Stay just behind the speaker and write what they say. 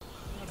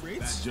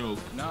braids? Joke.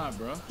 Nah,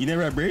 bro. You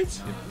never had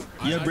braids?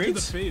 You had braids? I did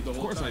the fade the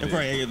whole time. I did.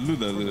 Right,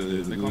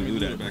 Luda. They called me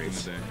Luda back in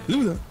the day.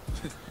 Luda.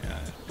 Yeah.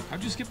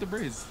 How'd you skip the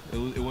braids?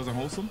 It wasn't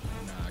wholesome?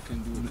 Nah, I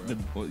couldn't do it, bro.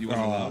 Well, you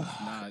weren't allowed?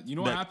 Nah, you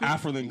know what happened?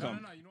 Afro then come.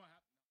 No, you know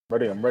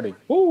what happened? I'm ready.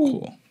 Woo.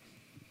 Cool.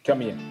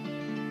 Come in.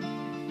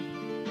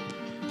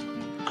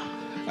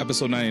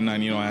 Episode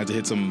 99, I had to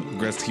hit some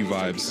Gretzky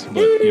vibes,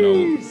 but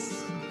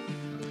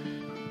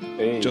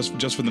Hey.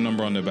 just for the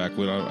number on the back, I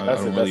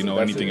don't really know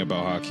anything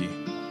about hockey.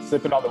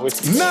 Sipping on the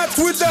whiskey. Not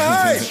with the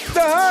hype.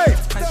 The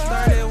hype. I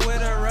started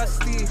with a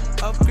rusty,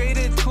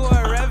 upgraded to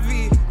a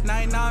Revy.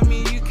 9 on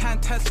me, you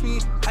can't test me.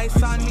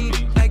 Ice on me,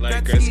 like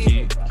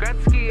Gretzky.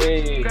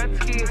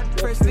 Gretzky.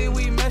 First day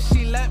we met,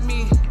 she let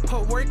me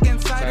put work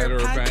inside her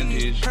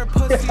panties. Her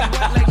pussy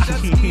wet like jet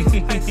skis.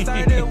 I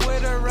started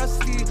with a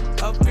rusty,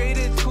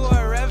 upgraded to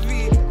a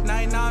Revy.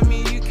 9 on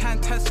me, you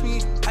can't test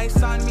me.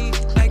 Ice on me,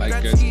 like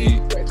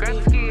Gretzky.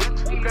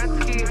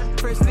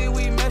 First day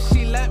we met,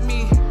 she let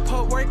me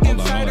put work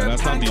inside her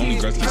that's not panties. the only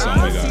Gretzky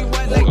song we got.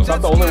 It's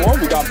not the only one.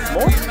 We got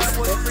more.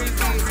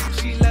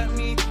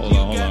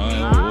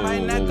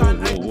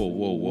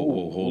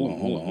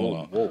 Hold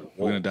on. Whoa.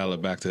 We're gonna dial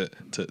it back to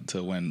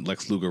when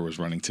Lex Luger was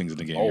running things in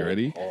the game. You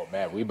ready? Oh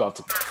man, we about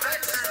to.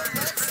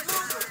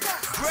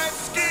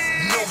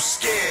 No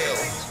scale.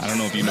 I don't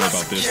know if you know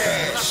about this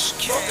guy.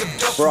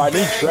 Bro, I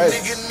need dreads.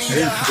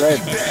 You're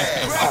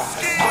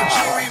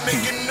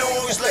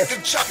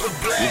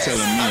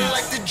telling me.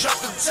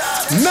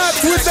 Not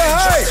with the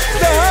hype.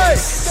 The hype.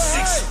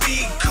 6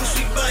 feet, cause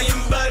we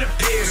buying by the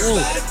pairs.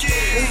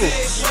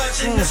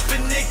 Watching us,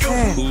 but nigga,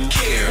 who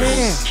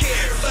cares?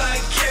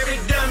 5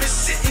 carat diamonds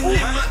sitting in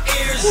my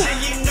ears. And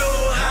you know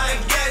how I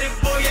got it,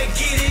 boy, I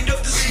get it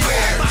off the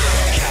square.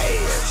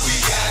 We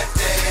got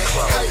that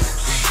clothes.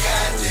 We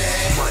got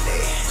that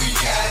money. We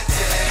got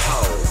that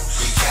hoes.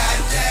 We got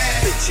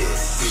that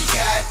bitches. We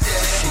got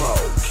that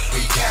smoke.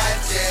 We got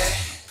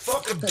that.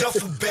 Fuck a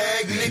duffel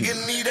bag, nigga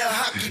need a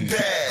hockey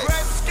bag.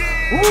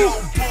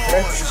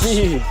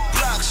 Gretzky.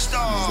 This is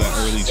that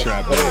early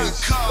trap days.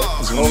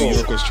 This is when New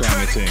York was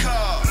trying to ting.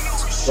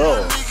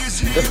 Bro,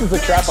 this is the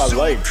trap I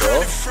like,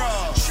 bro.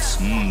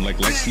 Like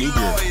Lex Luger.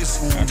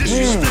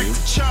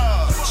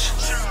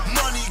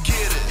 Money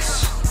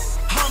getters,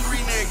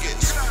 hungry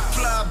niggas,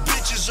 fly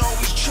bitches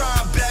always try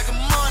bag of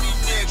money,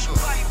 nigga.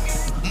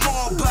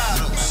 More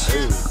bottles,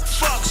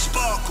 fuck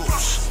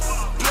sparkles,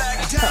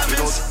 black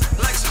diamonds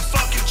like some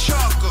fucking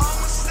chocolate.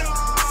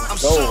 I'm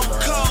so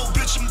cold,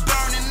 bitch, I'm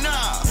burning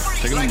up.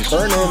 Take it on the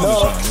Burning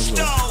up.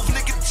 Stove,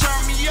 nigga,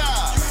 turn me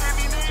up.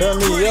 Turn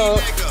me up.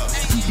 Nigga,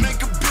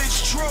 make a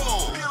bitch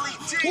drool.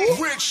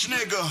 Rich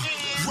nigga,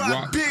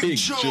 rock big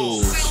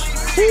jewels.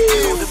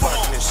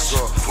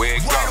 Where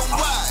it go?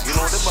 You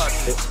know the button.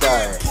 This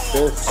guy.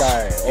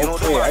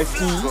 Okay,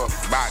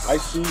 I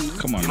see.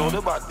 Come on, You know the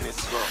man. button.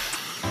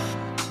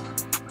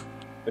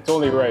 It's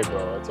only right,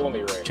 bro. It's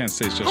only right. Can't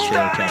say it's just straight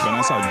up trap. And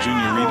I saw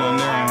Junior Reed on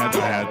there. I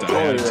had to.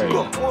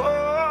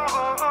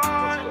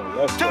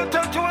 Let's go.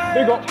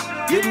 Big up.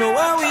 You know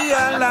how we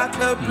all like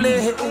the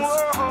place,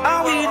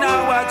 and we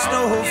not watch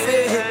no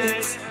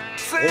face.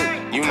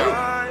 You know.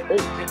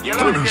 You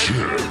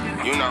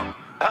know.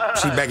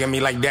 She begging me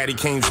like daddy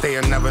can't stay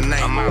another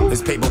night.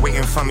 This paper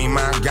waiting for me,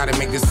 man. Gotta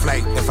make this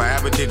flight. If I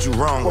ever did you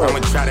wrong, I'ma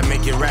try to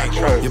make it right.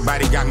 Your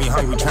body got me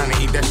hungry, trying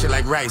to eat that shit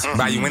like rice.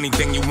 Buy you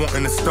anything you want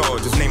in the store,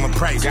 just name a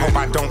price. Hope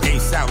I don't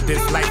ace out.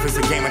 This life is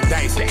a game of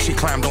dice. She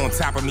climbed on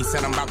top of me,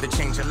 said I'm about to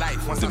change your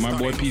life. Did my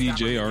boy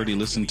PDJ already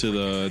listen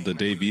to the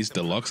Dave East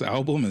Deluxe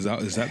album? Is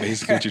that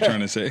basically what you're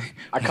trying to say?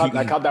 I caught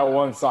that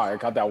one song.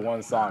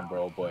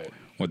 Bro, but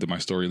What, did my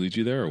story lead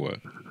you there or what?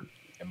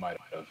 it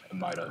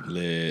might have.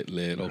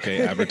 Lit.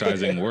 Okay,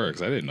 advertising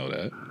works. I didn't know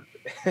that.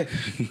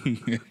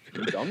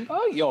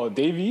 Yo,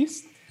 Dave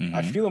East.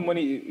 I feel him when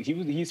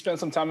he spent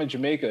some time in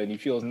Jamaica and he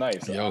feels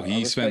nice. Yo,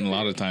 he spent a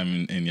lot of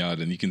time in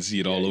Yad, and you can see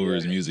it all over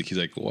his music. He's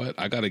like, what?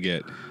 I gotta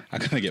get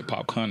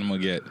Popcorn. I'm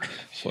gonna get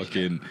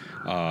fucking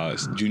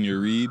Junior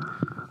Reed.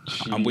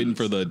 Jeez. I'm waiting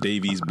for the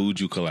Davies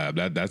Buju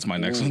collab. That's my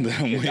next one that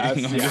I'm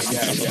waiting on.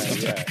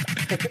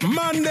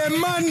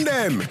 Man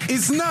them.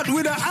 It's not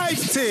with a hype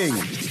thing.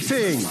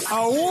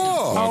 A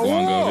war.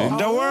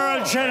 The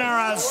world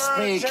general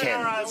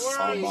speaking.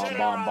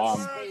 Bomb.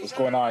 What's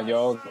going on,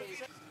 yo?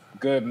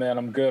 Good, man.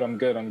 I'm good. I'm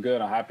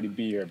happy to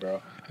be here,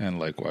 bro. And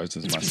likewise,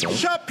 it's myself.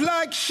 Chop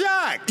like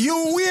Shaq.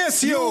 You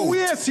waste you.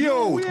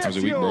 How's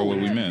the week, bro? What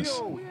did we miss?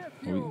 What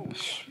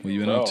you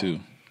been up to?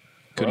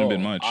 Couldn't have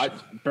been much.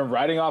 I've been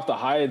riding off the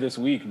high of this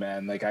week,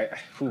 man. Like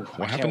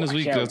what happened this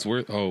week? That's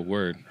word. Oh,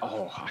 word.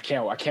 Oh,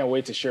 I can't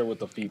wait to share with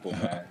the people,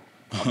 man.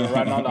 I've been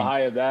riding on the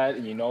high of that.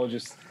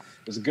 Just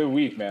it was a good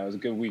week, man. It was a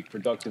good week,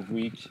 productive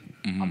week.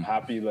 Mm-hmm. I'm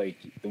happy. Like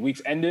the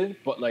week's ended,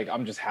 but like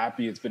I'm just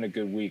happy it's been a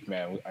good week,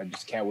 man. I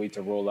just can't wait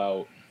to roll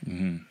out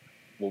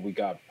what we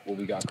got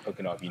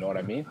cooking up. You know what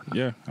I mean?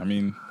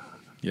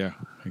 Yeah,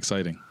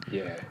 exciting.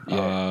 Yeah.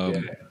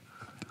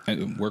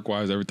 Work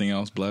wise, everything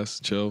else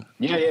blessed, chill.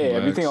 Yeah, relax.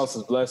 everything else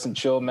is blessed and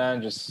chill,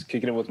 man. Just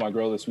kicking it with my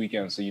girl this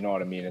weekend, so you know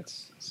what I mean.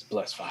 It's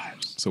blessed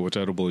vibes. So which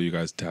edible are you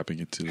guys tapping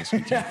into this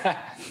weekend?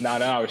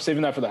 Nah, we're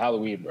saving that for the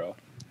Halloween, bro. You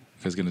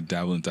guys gonna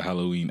dabble into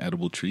Halloween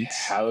edible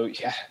treats?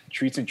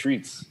 Treats and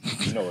treats.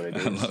 You know what it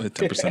is. I love it.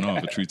 10%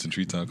 off at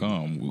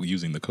treatsandtreats.com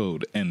using the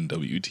code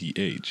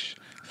NWTH.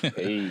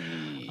 Hey.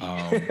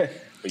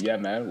 But yeah,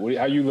 man.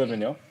 How you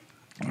living, yo?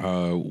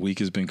 Week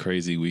has been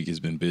crazy. Week has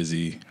been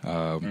busy.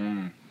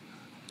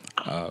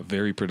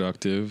 Very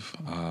productive.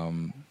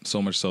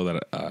 So much so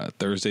that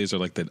Thursdays are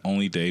like the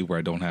only day where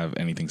I don't have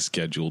anything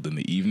scheduled in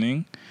the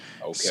evening.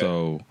 Okay.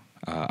 So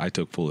I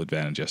took full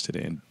advantage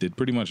yesterday and did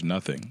pretty much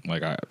nothing.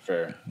 Like I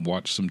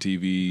watched some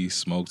TV,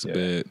 smoked a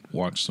bit,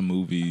 watched some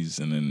movies,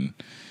 and then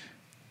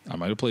I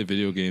might have played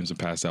video games and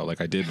passed out.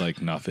 Like I did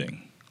like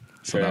nothing.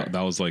 So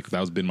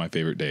that's been my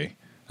favorite day.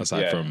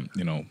 Aside from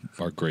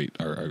our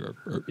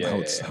how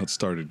it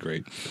started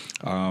great.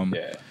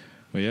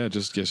 But yeah,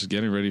 just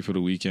getting ready for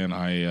the weekend.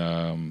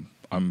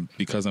 I'm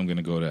because I'm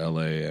gonna go to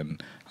LA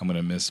and I'm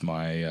gonna miss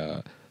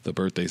my the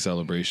birthday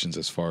celebrations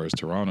as far as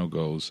Toronto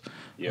goes.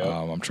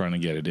 I'm trying to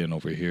get it in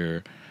over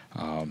here.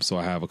 So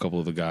I have a couple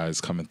of the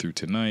guys coming through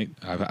tonight.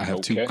 I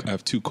have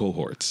two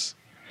cohorts.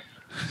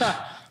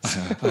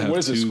 What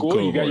is the school?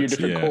 Cohorts. You got your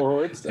different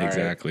cohorts?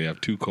 Exactly. I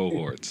have two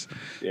cohorts.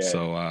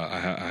 So I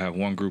have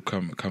one group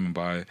coming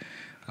by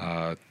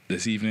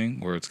this evening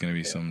where it's going to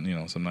be some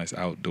nice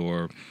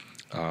outdoor,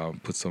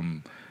 let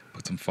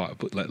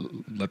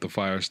the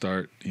fire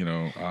start,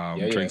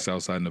 drinks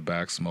outside in the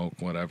back, smoke,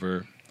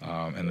 whatever.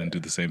 And then do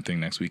the same thing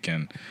next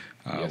weekend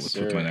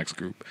with my next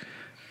group.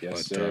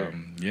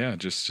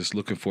 Just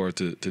looking forward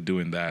to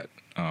doing that.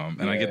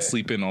 And I get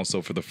sleep in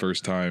also for the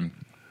first time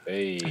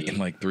in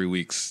like 3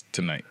 weeks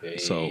tonight.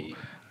 So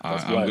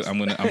I'm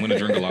gonna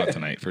drink a lot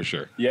tonight for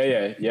sure.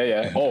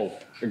 Yeah. Oh,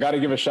 I got to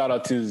give a shout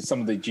out to some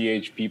of the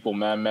GH people,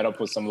 man. Met up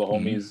with some of the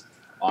homies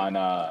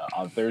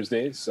on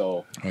Thursday.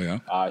 So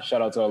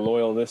shout out to our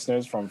loyal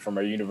listeners from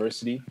our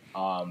university.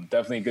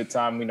 Definitely a good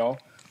time.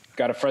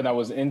 Got a friend that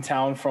was in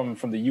town from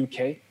the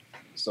UK,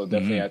 so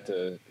definitely had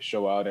to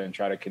show out and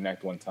try to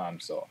connect one time.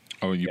 So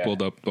you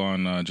pulled up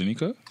on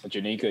Janika?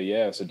 Janika,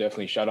 yeah. So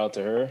definitely shout out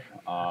to her.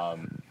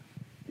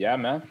 Yeah,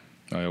 man.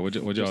 Oh yeah,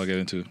 what'd y'all get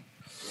into?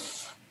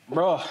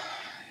 Bro,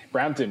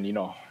 Brampton,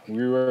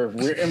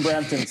 we're in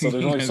Brampton, so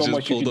there's only so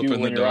much you can do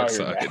when you're out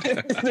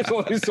here. There's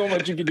only so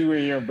much you can do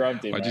when you're in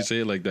Brampton. Why'd you say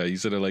it like that? You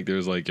said it like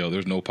there's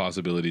no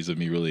possibilities of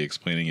me really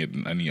explaining it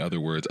in any other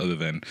words other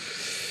than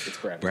it's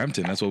Brampton.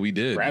 Brampton. That's what we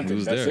did.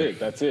 Brampton.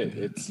 That's it.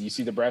 It's you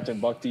see the Brampton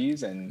Buck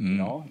Tees, and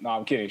no,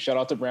 I'm kidding. Shout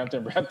out to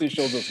Brampton. Brampton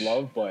shows us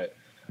love, but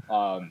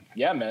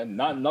yeah, man,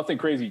 nothing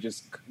crazy.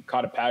 Just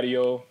caught a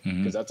patio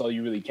because that's all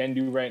you really can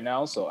do right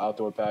now. So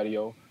outdoor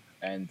patio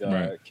and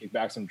kick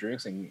back some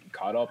drinks and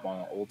caught up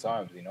on old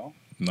times.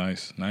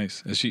 Nice.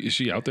 Is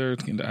she out there?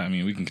 I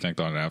mean, we can connect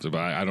on it after, but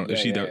I don't. Is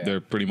she there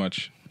pretty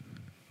much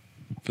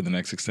for the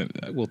next extent?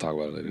 We'll talk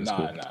about it later. It's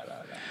cool.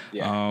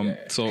 Yeah.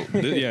 So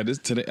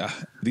today,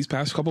 these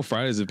past couple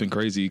Fridays have been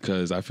crazy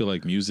because I feel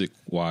like music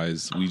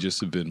wise, we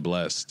just have been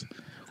blessed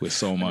with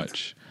so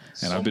much.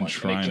 And I've been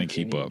trying to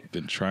keep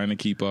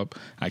up.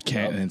 I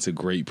can't, and it's a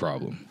great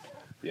problem.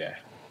 Yeah.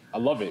 I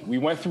love it. We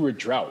went through a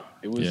drought.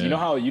 It was, you know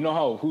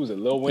how, who was it?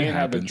 Lil Wayne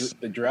had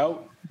the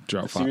drought?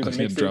 Drought 5. I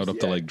think drought up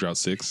to like drought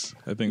 6,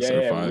 I think.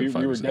 Yeah, or 5.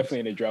 We were definitely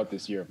in a drought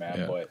this year, man.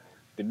 Yeah. But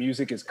the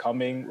music is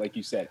coming. Like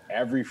you said,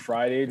 every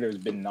Friday there's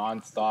been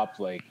nonstop,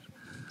 like,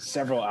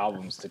 several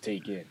albums to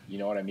take in. You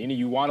know what I mean? And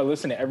you want to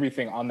listen to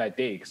everything on that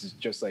day because it's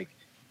just like,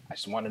 I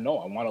just want to know.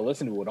 I want to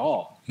listen to it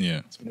all. Yeah.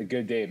 It's been a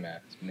good day,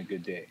 man. It's been a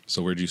good day.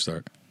 So where'd you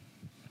start?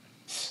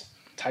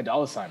 Ty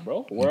Dolla $ign,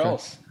 bro. Where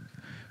else?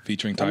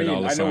 Featuring Ty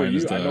Dolla $ign. I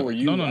know where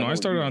you. No. I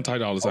started on Ty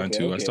Dolla $ign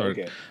too. I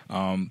started.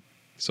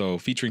 So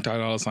featuring Ty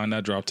Dolla $ign,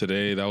 that dropped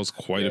today. That was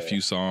quite a few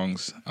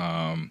songs.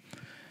 I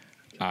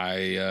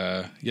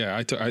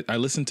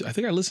listened to. I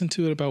think I listened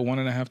to it about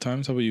 1.5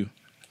 times. How about you?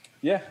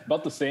 Yeah,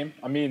 about the same.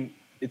 I mean,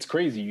 it's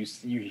crazy. You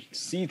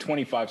see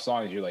 25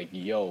 songs, you're like,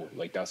 yo,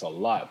 like that's a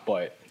lot,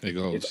 but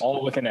it's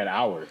all within an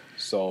hour.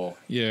 So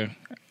yeah,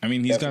 I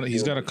mean, he's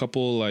got a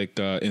couple like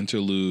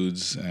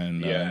interludes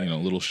and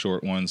little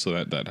short ones,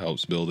 so that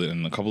helps build it.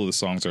 And a couple of the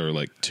songs are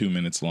like 2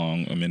 minutes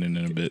long, a minute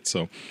and a bit.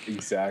 So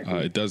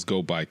exactly, it does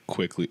go by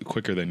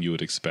quicker than you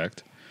would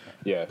expect.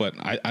 Yeah, but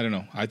I don't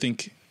know. I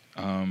think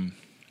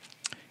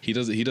he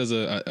does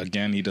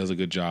a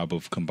good job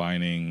of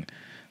combining.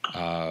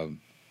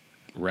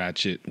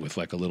 Ratchet with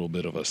like a little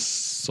bit of a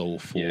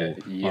soulful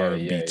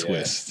R&B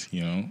twist,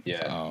 Yeah,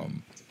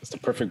 it's the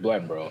perfect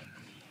blend, bro.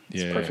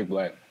 It's the perfect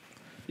blend.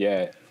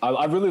 Yeah,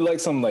 I really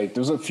like some like.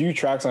 There's a few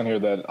tracks on here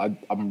that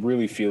I'm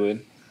really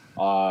feeling,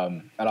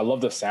 and I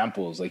love the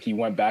samples. Like he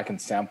went back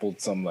and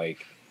sampled some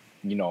like,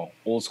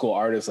 old school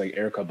artists like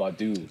Erykah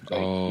Badu.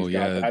 Like,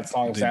 that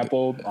song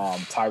sampled.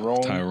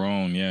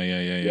 Tyrone.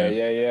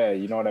 Yeah.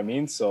 You know what I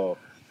mean? So.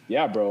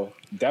 Yeah, bro.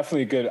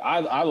 Definitely good.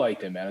 I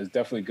liked it, man. It's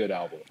definitely a good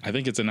album. I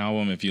think it's an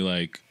album if you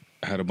like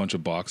had a bunch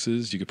of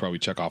boxes, you could probably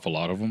check off a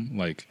lot of them.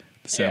 Like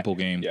The sample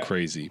game, yeah.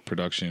 crazy.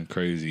 Production,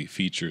 crazy.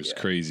 Features,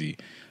 crazy.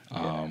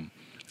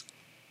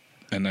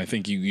 And I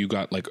think you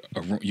got like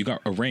you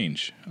got a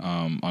range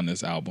on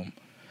this album.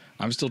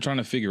 I'm still trying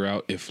to figure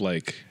out if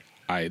like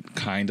I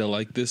kind of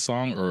like this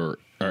song or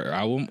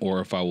album,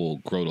 or if I will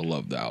grow to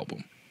love the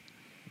album.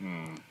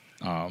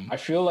 I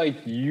feel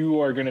like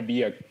you are gonna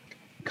be a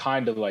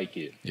kind of like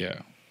it. Yeah.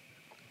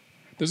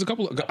 There's a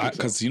couple of,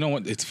 because you know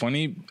what, it's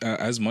funny,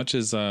 as much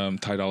as Ty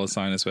Dolla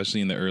 $ign,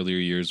 especially in the earlier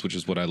years, which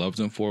is what I loved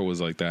him for,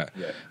 was like that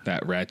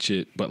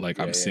ratchet, but like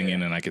I'm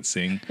singing and I could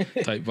sing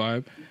type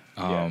vibe.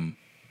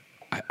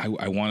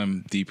 I want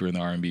him deeper in the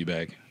R&B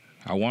bag.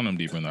 I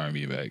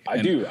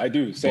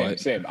do.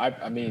 Same.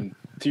 I mean,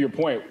 to your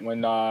point,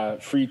 when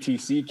Free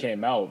TC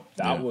came out,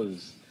 that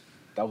was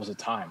a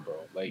time, bro.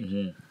 Like,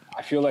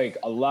 I feel like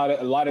a lot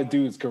of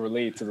dudes could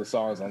relate to the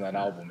songs on that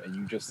album, and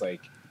you just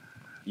like,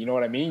 you know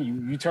what I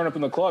mean? You turn up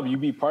in the club, you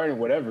be partying,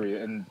 whatever,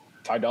 and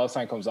Ty Dolla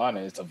 $ign comes on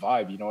and it's a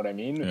vibe, you know what I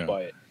mean? Yeah.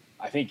 But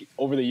I think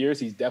over the years,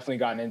 he's definitely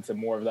gotten into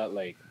more of that,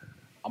 like,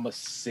 I'm going to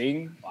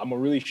sing. I'm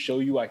going to really show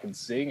you I can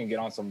sing and get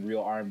on some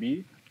real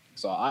R&B.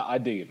 So I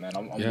dig it, man.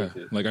 I'm with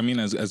it. Like, I mean,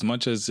 as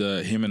much as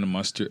him and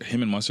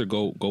Mustard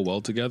go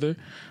well together,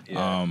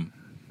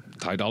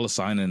 Ty Dolla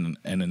 $ign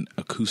and an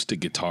acoustic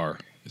guitar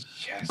is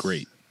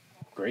great.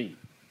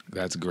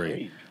 That's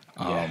great.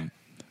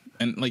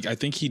 And like, I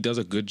think he does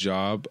a good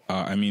job.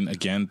 I mean,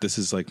 again, this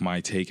is like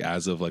my take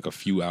as of like a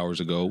few hours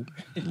ago.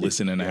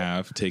 Listen and a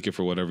half, take it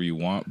for whatever you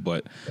want.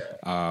 But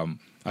I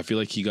feel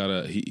like he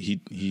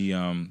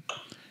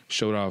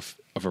showed off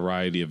a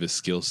variety of his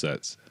skill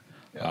sets.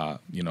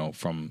 You know,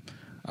 from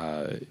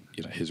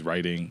his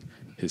writing,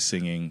 his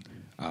singing.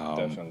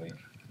 Definitely.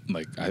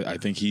 Like I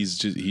think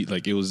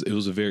it was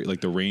a very,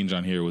 like, the range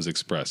on here was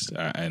expressed,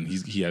 and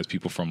he has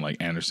people from like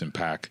Anderson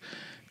 .Paak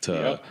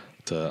to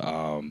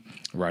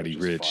Roddy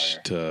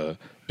Ricch to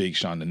Big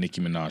Sean to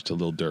Nicki Minaj to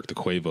Lil Durk to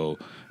Quavo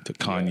to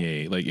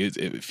Kanye, like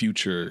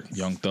Future,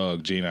 Young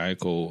Thug, Jane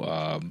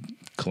Aiko,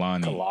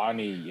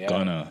 Kalani,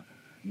 Gunna,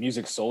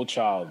 Music Soul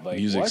Child, like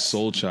Music what?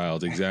 Soul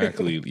Child,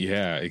 exactly.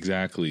 Yeah,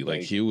 exactly.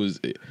 Like it was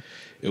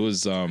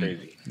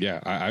crazy.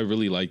 I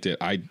really liked it.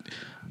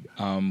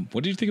 What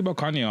did you think about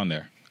Kanye on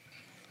there?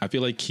 I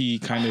feel like he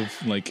kind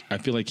of like, I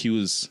don't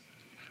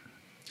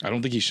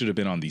think he should have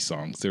been on these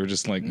songs. They were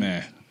just like,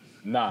 nah.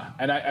 Nah,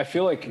 and I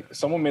feel like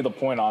someone made the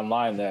point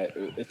online that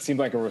it seemed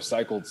like a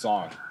recycled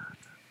song.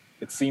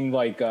 It seemed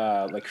like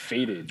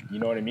faded, you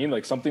know what I mean?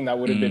 Like something that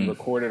would have been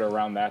recorded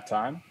around that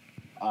time.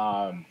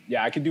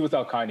 I could do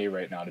without Kanye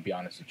right now, to be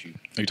honest with you.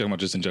 Are you talking about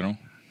just in general?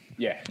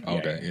 Yeah.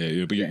 Okay,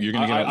 yeah. But you're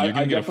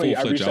gonna get a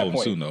full-fledged album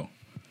soon, though.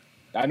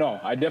 I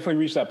know. I definitely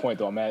reached that point,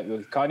 though, man.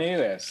 With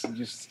Kanye,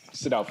 just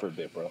sit out for a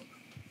bit, bro.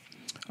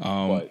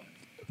 But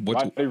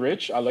Roddy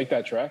Ricch, I like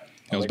that track.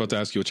 I was about to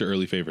ask you, what's your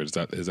early favorite?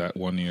 Is that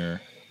 1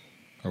 year?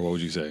 Or what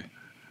would you say?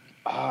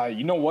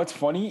 You know what's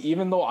funny?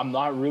 Even though I'm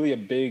not really a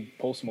big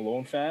Post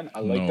Malone fan, I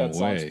like that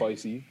song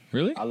Spicy.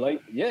 Really?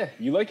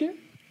 You like it?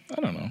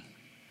 I don't know.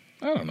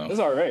 It's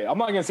all right. I'm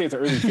not going to say it's an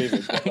early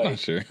favorite. But I'm not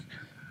sure.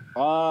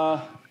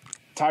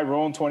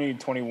 Tyrone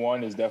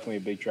 2021 is definitely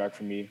a big track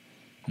for me.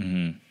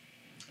 Mm-hmm.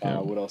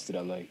 What else did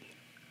I like?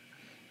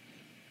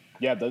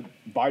 Yeah, the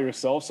By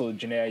Yourself, so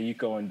Jhené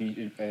Aiko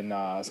and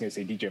I was going to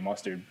say DJ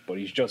Mustard, but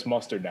he's just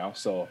Mustard now,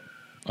 so...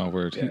 Oh,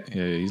 word.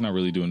 Yeah, he's not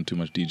really doing too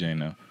much DJing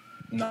now.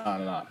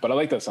 No. But I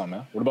like that song,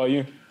 man. What about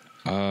you?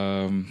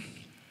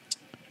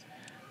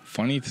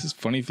 Funny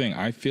thing.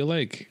 I feel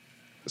like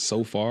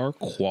so far,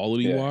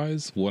 quality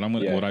wise, what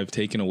I've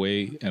taken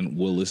away and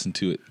will listen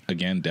to it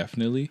again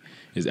definitely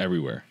is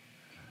Everywhere.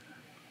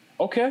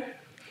 Okay.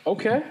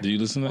 Do you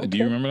listen to that? Okay. Do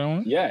you remember that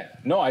one? Yeah.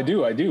 No, I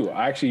do. I do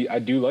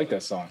like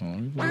that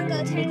song.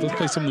 Let's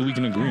play something we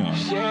can agree on.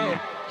 Yeah.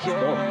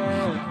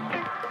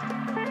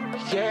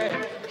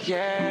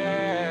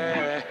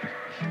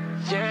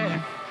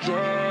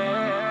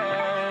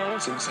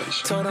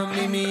 Sensation. Told him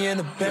meet me in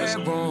the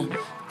bedroom.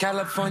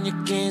 California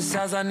king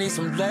size, I need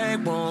some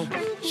leg room.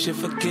 Shit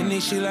for kidney,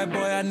 she like,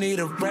 boy, I need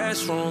a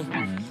restroom.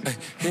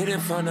 Hit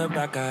it from the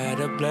back, I had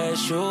to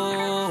bless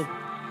you.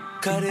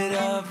 Cut it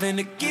up in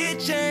the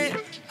kitchen.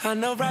 I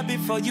know right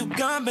before you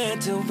come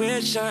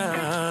intuition.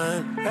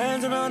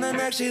 Hands around her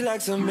neck, she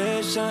like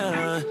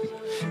submission.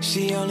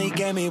 She only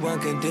gave me one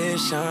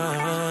condition.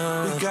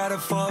 We gotta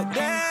fuck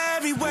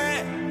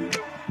everywhere.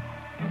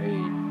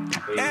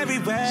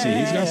 Everywhere. See,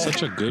 he's got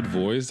such a good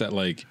voice that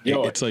like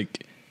it's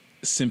like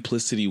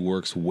simplicity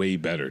works way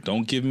better.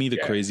 Don't give me the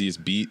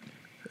craziest beat.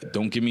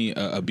 Don't give me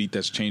a beat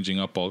that's changing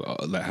up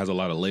that has a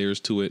lot of layers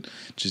to it.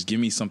 Just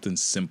give me something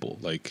simple,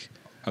 like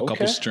a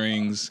couple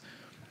strings,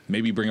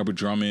 maybe bring up a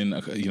drum in,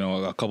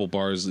 a couple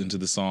bars into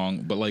the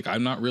song. But like I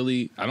don't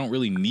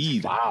really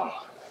need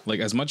like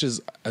as much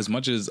as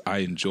I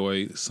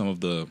enjoy some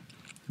of the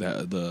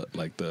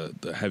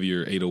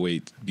heavier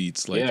 808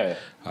 beats, like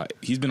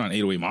he's been on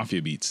 808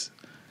 Mafia beats,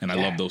 and I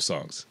love those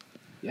songs.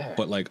 Yeah.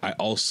 But like I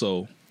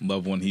also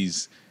love when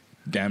he's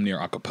damn near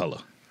a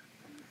cappella.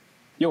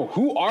 yo,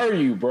 who are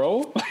you,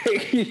 bro?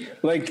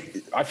 Like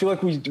I feel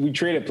like we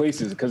traded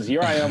places because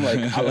here I am, like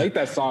I like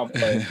that song,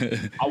 but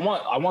I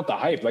want the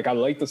hype. Like I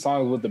like the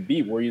song with the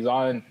beat where he's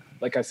on,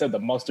 like I said, the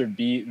mustard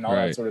beat and all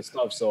that sort of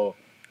stuff. So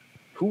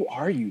who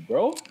are you,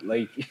 bro?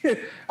 Like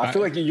I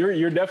feel like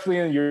you're definitely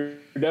in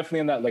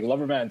that like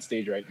Loverman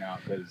stage right now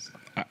because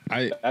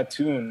that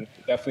tune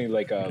definitely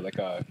like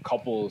a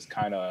couples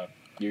kind of.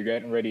 You're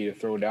getting ready to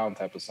throw down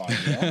type of song.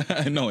 You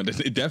know? No,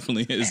 it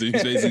definitely is. He's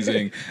basically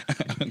saying,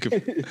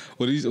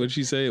 what did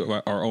she say?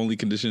 Our only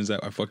condition is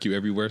that I fuck you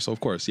everywhere. So of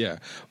course, yeah.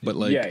 But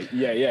like,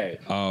 yeah.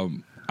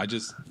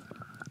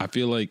 I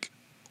feel like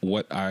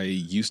what I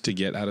used to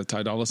get out of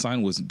Ty Dolla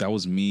 $ign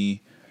was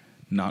me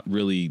not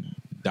really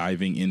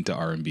diving into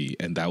R&B,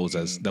 and that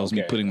was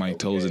me putting my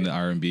toes in the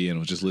R&B and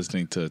was just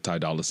listening to Ty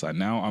Dolla $ign.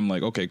 Now I'm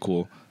like, okay,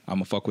 cool. I'm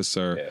gonna fuck with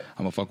Sir. Yeah. I'm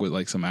gonna fuck with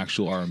like some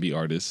actual R&B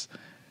artists.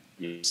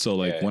 So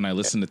like when I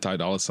listen to Ty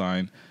Dolla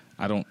 $ign,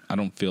 I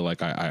don't feel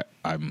like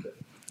I'm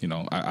you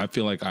know, I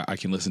feel like I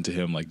can listen to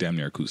him like damn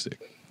near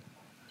acoustic.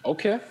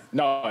 Okay.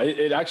 No,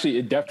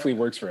 it definitely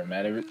works for him,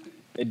 man.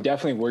 It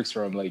definitely works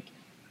for him. Like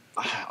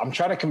I'm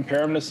trying to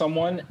compare him to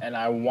someone, and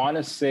I want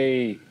to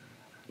say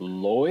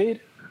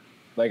Lloyd.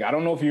 Like I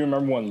don't know if you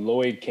remember when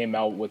Lloyd came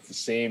out with the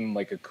same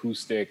like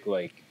acoustic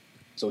like.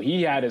 So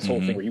he had his whole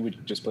thing where he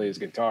would just play his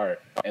guitar,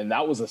 and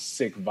that was a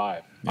sick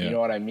vibe. Yeah. You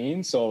know what I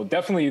mean? So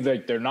definitely,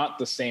 like, they're not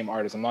the same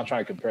artists. I'm not trying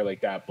to compare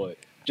like that, but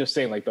just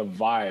saying like the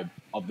vibe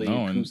of the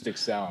acoustic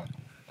sound.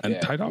 And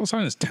Ty Dolla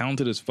 $ign is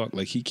talented as fuck.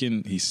 Like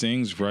he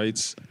sings,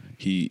 writes,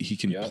 he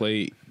can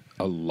play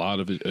a lot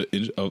of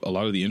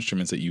the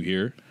instruments that you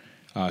hear.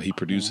 He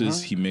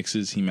produces, he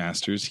mixes, he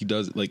masters. He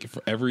does like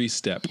for every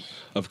step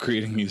of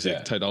creating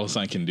music. Ty Dolla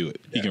 $ign can do it.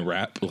 He can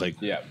rap.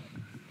 Like yeah.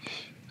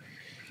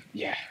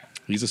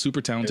 He's a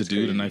super talented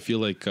dude, and I feel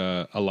like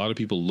a lot of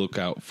people look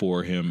out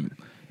for him,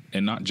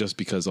 and not just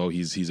because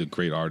he's a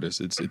great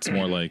artist. It's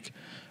more like,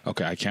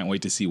 okay, I can't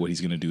wait to see what he's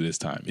going to do this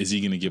time. Is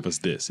he going to give us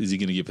this? Is he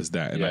going to give us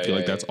that? And I feel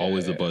like that's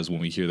always the buzz when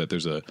we hear that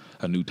there's a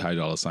new Ty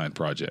Dolla $ign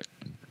project.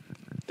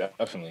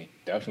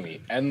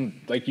 Definitely, and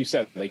like you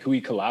said, like who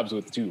he collabs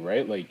with too,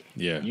 right? Like,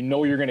 you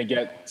know, you're gonna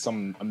get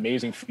some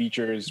amazing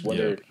features,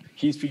 whether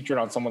he's featured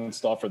on someone's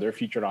stuff or they're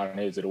featured on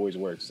his. It always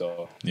works.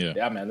 So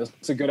yeah, man, this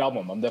is a good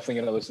album. I'm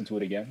definitely gonna listen to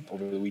it again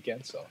over the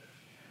weekend. So,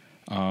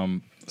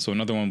 so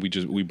another one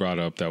we brought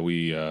up that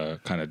we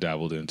kind of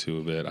dabbled into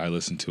a bit. I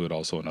listened to it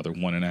also another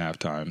 1.5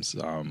 times.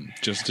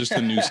 Just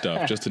the new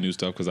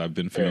stuff, because I've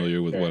been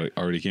familiar with what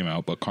already came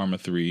out. But Karma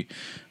 3,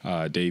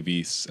 Dave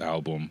East's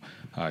album.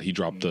 He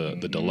dropped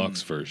the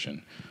deluxe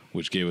version,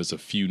 which gave us a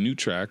few new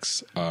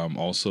tracks.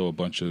 Also a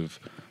bunch of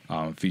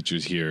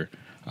features here.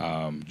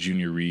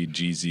 Junior Reid,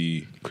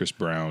 Jeezy, Chris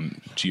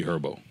Brown, G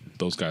Herbo.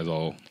 Those guys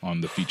all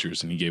on the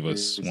features, and he gave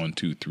us 1,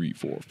 2, 3,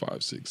 4,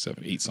 5, 6,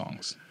 7, 8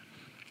 songs.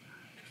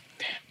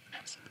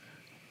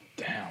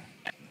 Damn.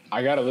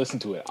 I gotta listen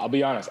to it. I'll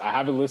be honest. I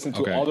haven't listened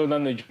to it other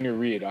than the Junior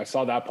Reid. I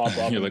saw that pop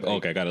up. You're like,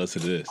 okay, I gotta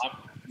listen to this.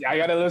 I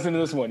gotta listen to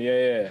this one.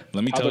 Yeah.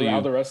 Let me tell you how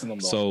the rest of them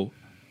go. So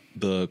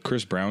the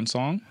Chris Brown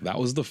song, that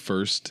was the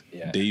first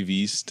Dave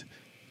East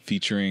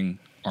featuring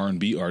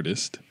R&B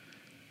artist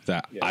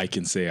that I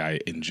can say I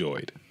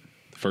enjoyed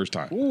the first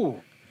time.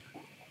 Ooh.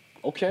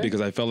 Okay.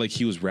 Because I felt like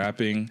he was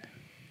rapping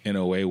in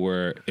a way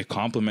where it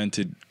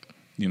complemented,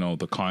 you know,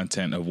 the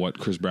content of what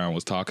Chris Brown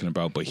was talking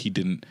about, but he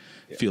didn't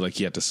feel like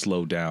he had to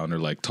slow down or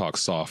like talk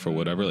soft or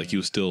whatever. Like he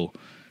was still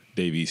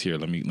Dave East here.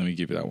 Let me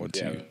give you that one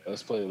too.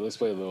 Let's play a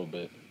little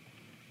bit.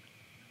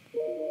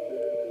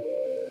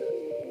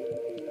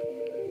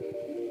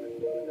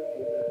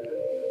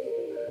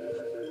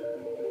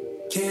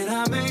 Can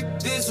I make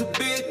this a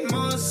bit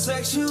more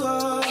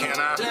sexual? Can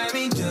I? Let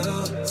me do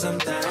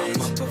something. I'm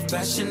a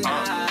professional.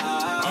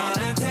 Can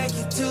I take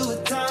you to a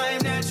time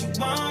that you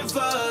won't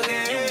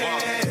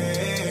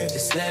forget?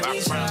 Just let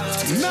me show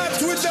you. Not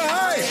with the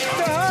hype.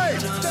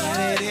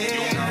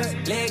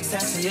 Legs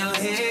touching your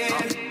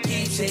head.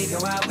 Keep shaking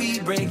while we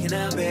breaking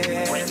up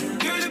bed.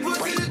 Girl, the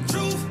pussy the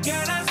truth.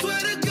 God, I swear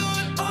to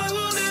God, I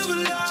will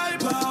never lie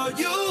about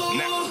you.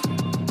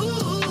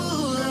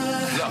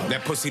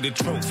 That pussy the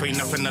truth, ain't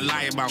nothing to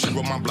lie about.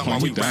 Roll my blunt while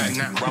we ride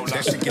now.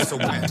 That shit gets so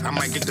wet, I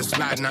might get the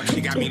slide now.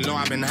 She got me low,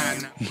 I've been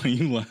hiding.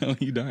 When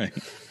you dying?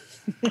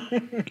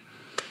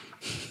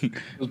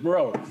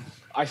 Bro,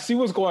 I see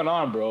what's going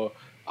on, bro.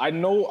 I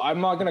know I'm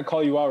not gonna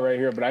call you out right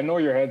here, but I know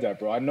where your head's at,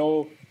 bro. I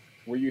know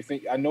where you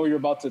think. I know you're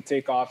about to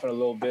take off in a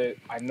little bit.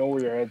 I know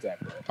where your head's at,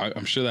 bro.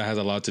 I'm sure that has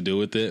a lot to do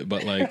with it,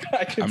 but like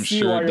I'm see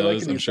sure why it you're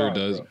does. liking I'm sure it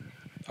these does.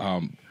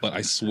 But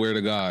I swear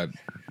to God,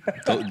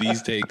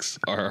 these takes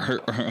are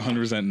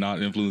 100%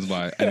 not influenced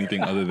by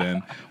anything other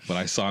than what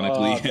I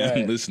sonically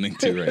am listening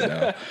to right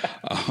now.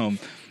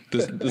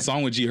 The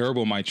song with G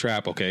Herbo, My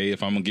Trap. Okay,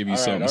 if I'm gonna give you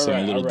something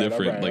a little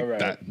different, like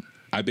that.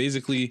 I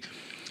basically,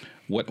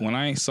 when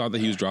I saw that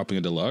he was dropping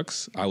a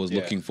deluxe, I was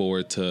looking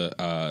forward to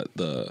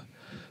the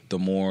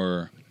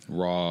more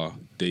raw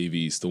Dave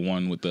East, the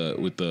one with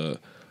the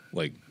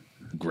like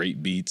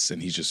great beats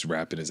and he's just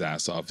rapping his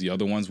ass off. The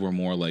other ones were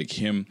more like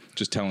him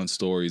just telling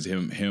stories,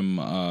 him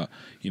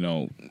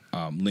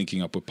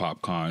linking up with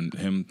Popcorn,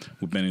 him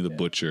with Benny the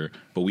Butcher,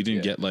 but we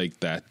didn't get like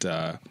that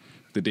the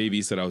Dave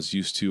East that I was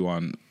used to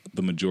on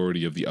the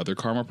majority of the other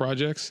Karma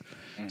projects.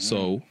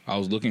 So I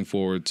was looking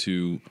forward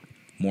to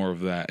more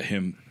of that,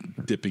 him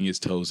dipping his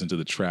toes into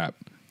the trap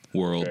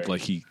world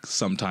like he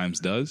sometimes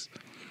does.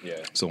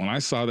 Yeah. So when I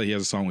saw that he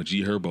has a song with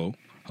G Herbo,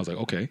 I was like,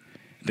 okay.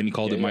 Then he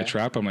called it My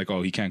Trap. I'm like,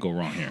 oh, he can't go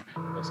wrong here.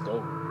 Let's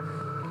go.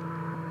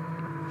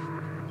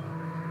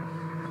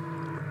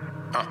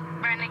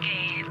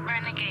 Renegade.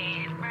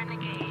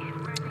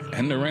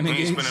 And the You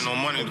Renegades. ain't spending no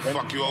money. The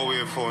fuck you over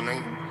here for,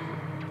 nigga?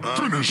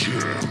 Finish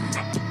him.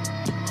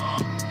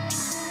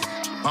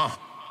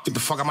 Get the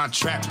fuck out my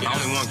trap. I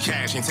only want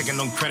cash, ain't taking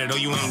no credit. Oh,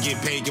 you ain't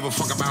get paid, give a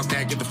fuck about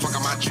that. Get the fuck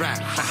out my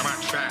trap.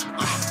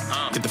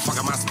 Get the fuck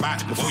out my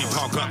spot. Before you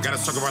park up, got a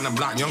sucker on the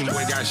block. Young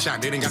boy got shot,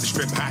 they didn't got the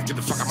strip hot. Get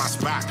the fuck out my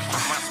spot.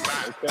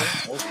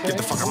 Get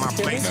the fuck out my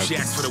place. She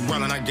asked for the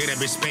well and I gave that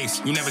bitch space.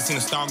 You never seen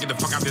a star, get the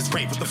fuck out this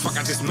rape. What the fuck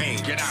I just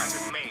made? Get out.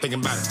 Thinking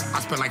about it, I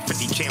spent like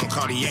 50K on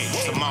Cartier.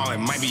 Tomorrow it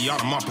might be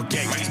Audemars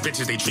Piguet. These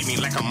bitches, they treat me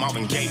like I'm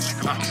Marvin Gaye.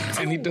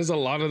 And he does a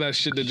lot of that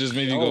shit that just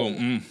made you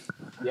go,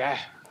 Yeah.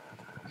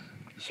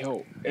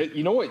 Yo,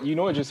 you know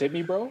what just hit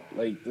me, bro?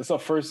 Like, this is the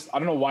first, I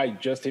don't know why it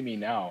just hit me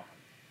now.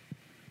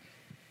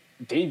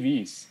 Dave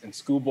East and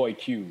Schoolboy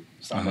Q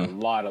sound a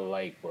lot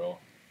alike, bro.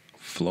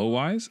 Flow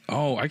wise?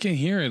 Oh, I can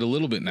hear it a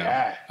little bit now.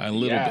 Yeah, A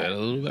little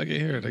bit. I can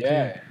hear it.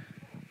 Yeah.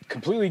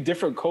 Completely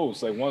different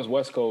coast. Like, one's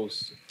West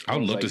Coast. I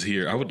would love one's to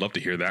hear. I would love to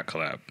hear that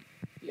collab.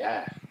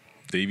 Yeah.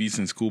 Dave East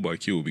and Schoolboy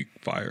Q would be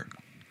fire.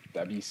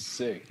 That'd be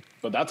sick.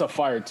 But that's a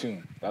fire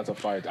tune. I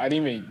didn't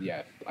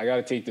even, I got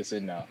to take this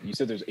in now. You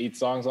said there's 8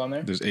 songs on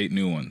there? There's 8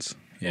 new ones.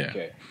 Yeah.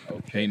 Okay.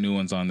 8 new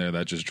ones on there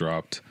that just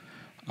dropped.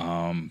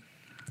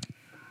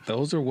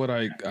 Those are what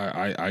I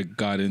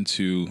got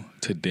into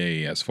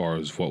today as far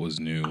as what was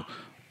new.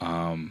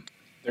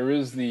 There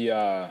is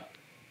the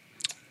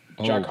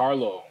Jack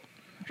Harlow.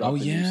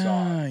 dropped a new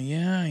song.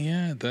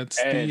 Yeah. That's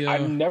And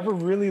I've never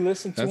really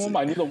listened to him.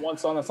 I knew the one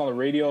song that's on the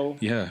radio.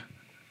 Yeah.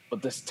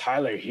 But this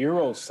Tyler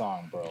Hero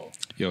song, bro.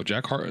 Yo,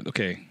 Jack Hart.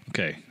 Okay.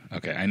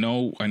 I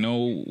know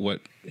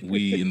what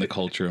we in the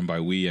culture, and by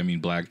we I mean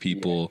black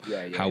people,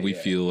 how we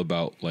feel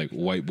about like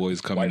white boys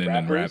coming White in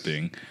rappers? and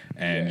rapping,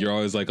 and you're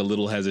always like a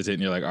little hesitant.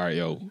 And you're like, all right,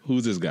 yo,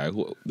 who's this guy?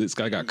 This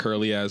guy got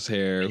curly ass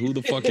hair. Who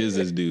the fuck is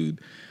this dude?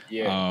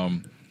 Yeah.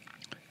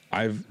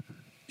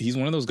 He's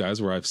one of those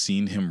guys where I've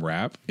seen him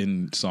rap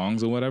in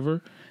songs or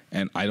whatever,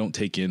 and I don't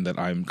take in that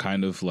I'm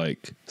kind of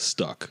like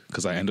stuck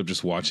because I end up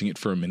just watching it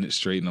for a minute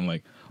straight, and I'm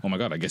like, oh my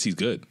god, I guess he's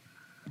good.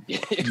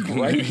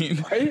 Right?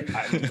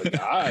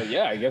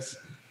 Yeah, I guess.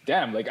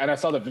 Damn, like, and I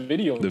saw the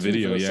video. The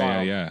video,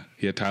 song. yeah.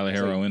 He had Tyler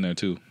Hero in there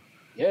too.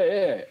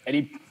 Yeah. And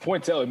he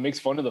points out, and makes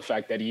fun of the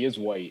fact that he is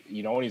white,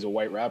 you know, and he's a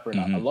white rapper.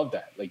 And I love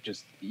that. Like,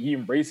 just, he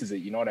embraces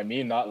it, you know what I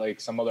mean? Not like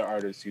some other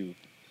artists who,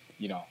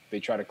 you know, they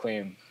try to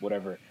claim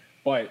whatever.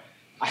 But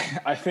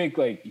I think,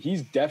 like, he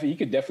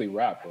could definitely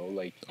rap, bro.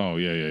 Like, oh,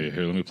 yeah.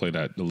 Here, let me play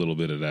a little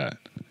bit of that.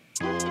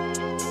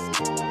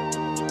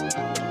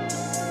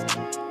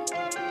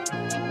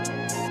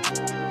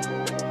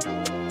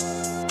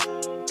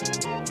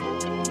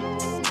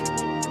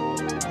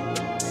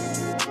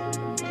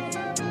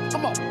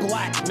 I'm a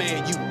black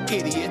man, you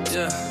idiot.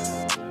 Yeah.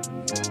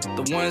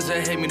 The ones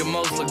that hate me the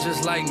most look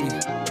just like me.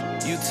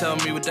 You tell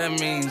me what that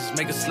means.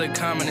 Make a slick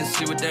comment and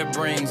see what that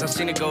brings. I've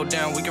seen it go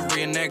down, we can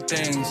reenact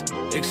things.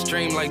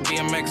 Extreme like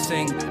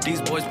BMXing.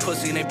 These boys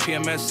pussy and they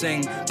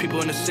PMSing.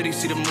 People in the city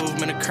see the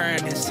movement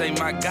occurring and say,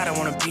 my God, I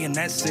wanna be in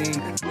that scene.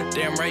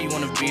 Damn right you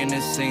wanna be in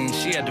this scene.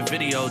 She had the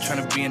video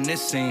trying to be in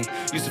this scene.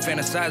 Used to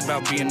fantasize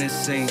about being this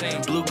scene.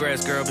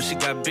 Bluegrass girl, but she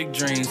got big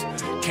dreams.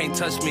 Can't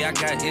touch me, I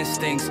got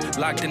instincts.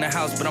 Locked in the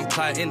house, but I'm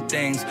plotting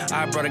things.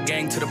 I brought a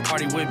gang to the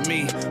party with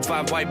me.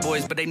 5 white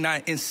boys, but they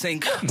not in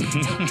sync.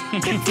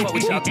 What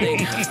would y'all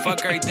think?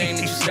 Fuck everything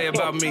that you say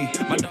about me.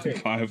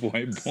 5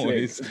 white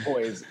boys.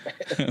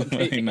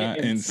 They not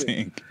in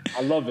sync.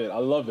 I love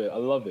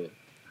it.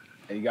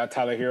 And you got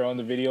Tyler Hero on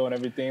the video and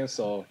everything,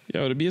 so.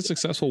 Yo, to be a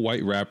successful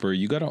white rapper,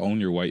 you got to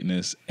own your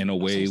whiteness in a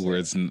way where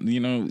it's, you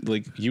know,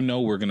 like, you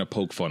know, we're going to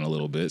poke fun a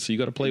little bit, so you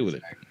got to play with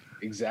it.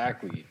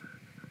 Exactly.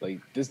 Like,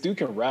 this dude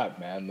can rap,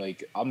 man.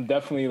 Like, I'm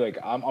definitely, like,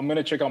 I'm going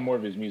to check out more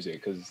of his music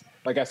because,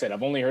 like I said,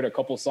 I've only heard a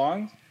couple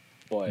songs,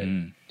 but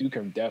dude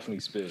can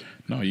definitely spit.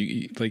 No,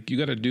 you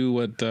got to do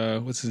what,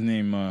 what's his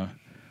name? Yo,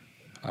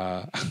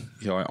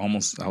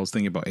 I was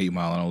thinking about 8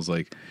 Mile, and I was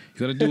like, you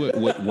got to do it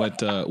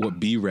what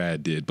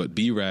B-Rad did, but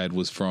B-Rad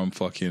was from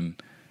fucking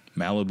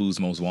Malibu's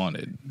Most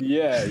Wanted.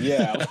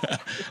 Yeah.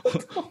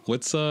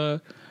 what was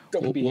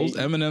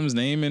Eminem's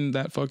name in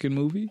that fucking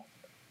movie?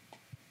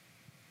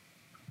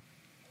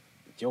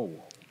 Yo,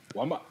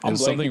 I'm it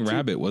was something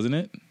Rabbit, wasn't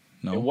it?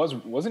 No,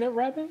 wasn't it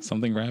Rabbit?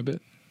 Something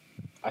Rabbit.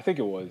 I think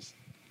it was.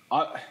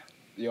 I'm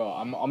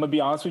gonna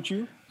be honest with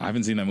you. I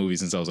haven't seen that movie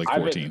since I was like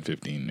 14,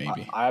 15,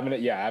 maybe. I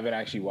haven't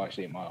actually watched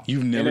 8 Mile.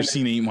 You've never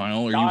seen 8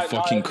 Mile? Are you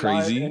fucking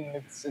crazy? Not in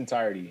its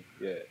entirety,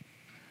 yeah.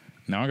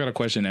 Now I got to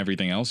question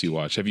everything else you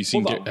watch. Have you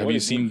seen Hold on, Have you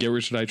seen Get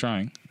Rich or Die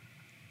Trying?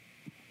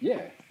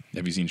 Yeah,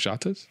 Have you seen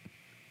Shotas?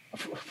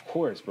 of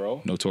course,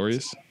 bro.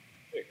 Notorious?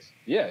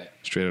 Yeah,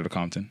 Straight Outta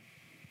Compton?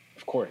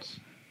 of course.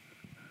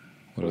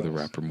 What other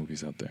rapper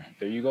movies out there?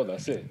 There you go.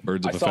 That's it.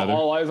 Birds of I a saw Feather?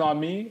 All Eyes on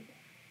Me.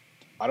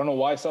 I don't know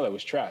why I saw that. It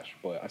was trash,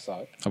 but I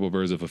saw it. How about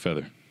Birds of a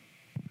Feather?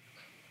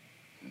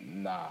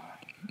 Nah.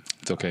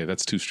 It's okay.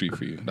 That's too street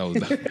for you. That was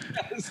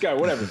This guy,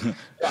 whatever.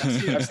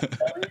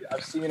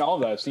 I've seen all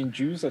that. I've seen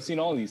Juice. I've seen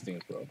all these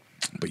things, bro.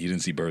 But you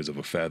didn't see Birds of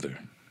a Feather.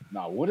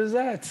 Nah, what is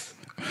that?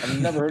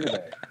 I've never heard of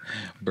that.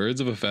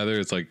 Birds of a Feather,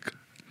 it's like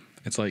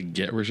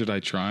Get Rich or Die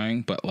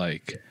Trying, but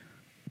like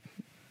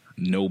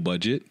no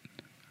budget.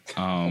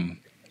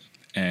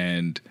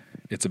 And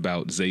it's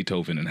about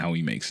Zaytoven and how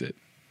he makes it.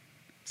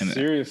 And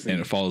Seriously?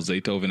 And it follows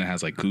Zaytoven. It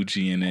has like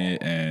Gucci in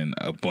it and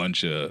a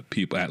bunch of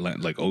people at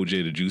like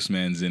OJ the Juice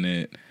Man's in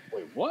it.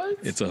 Wait, what?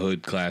 It's a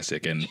hood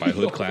classic, and by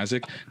hood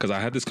classic, because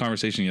I had this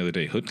conversation the other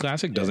day. Hood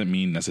classic doesn't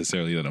mean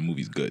necessarily that a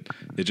movie's good.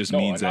 It just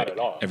means not that at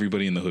all.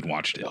 everybody in the hood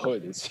watched it. The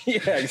hood is,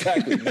 yeah,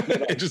 exactly.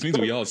 It just means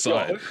we all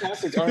saw it. Hood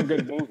classics aren't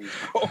good movies,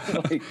 bro.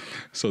 Like,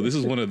 So this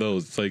is one of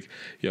those. It's like,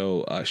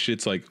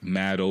 shit's like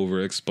mad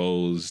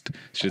overexposed.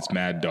 Shit's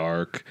mad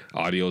dark.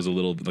 Audio's a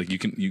little like you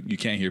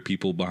can't hear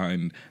people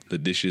behind the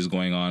dishes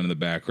going on in the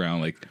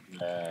background. Like,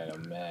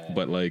 man.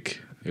 but like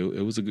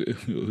it was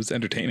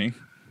entertaining.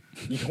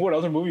 You know what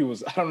other movie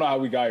was? I don't know how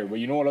we got here, but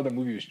you know what other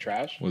movie was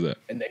trash? What was that?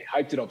 And they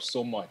hyped it up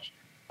so much.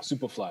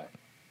 Superfly.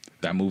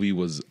 That movie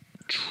was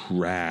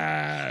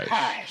trash.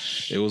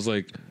 Trash. It was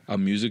like a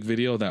music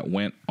video that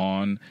went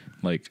on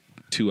like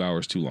 2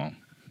 hours too long.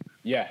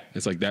 Yeah.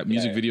 It's like that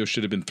music video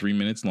should have been 3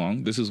 minutes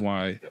long. This is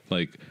why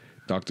like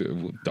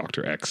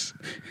Dr. X.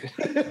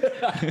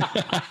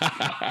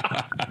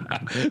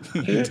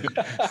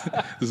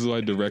 This is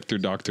why director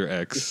Dr.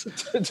 X.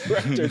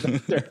 Director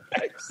Dr.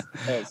 X.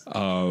 Yes.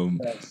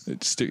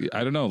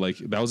 I don't know, like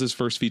that was his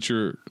first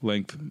feature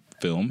length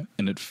film,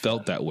 and it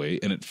felt that way,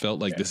 and it felt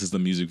like this is the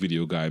music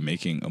video guy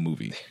making a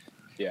movie.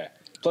 Yeah.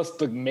 Plus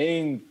the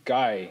main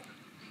guy,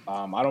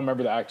 I don't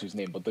remember the actor's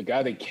name, but the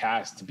guy they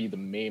cast to be the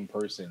main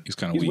person, He's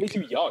kinda way weak.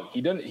 too young.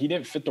 He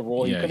didn't fit the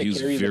role. Yeah, he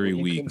was very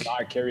weak. He could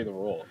not carry the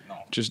role. No.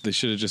 Just they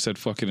should have just said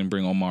fuck it and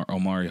bring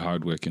Omari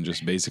Hardwick and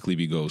just basically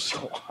be Ghost.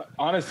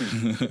 Honestly,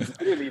 it's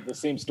literally the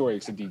same story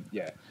except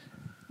Yeah.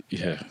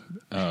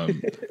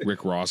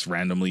 Rick Ross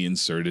randomly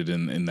inserted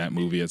in that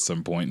movie at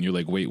some point, and you're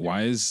like, wait,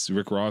 why is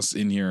Rick Ross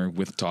in here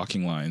with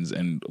talking lines?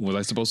 And was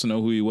I supposed to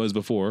know who he was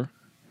before?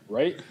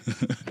 Right?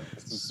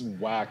 It's just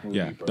whack movie.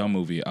 Yeah, bro. dumb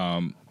movie.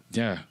 I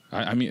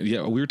mean,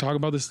 we were talking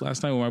about this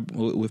last night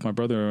with my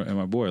brother and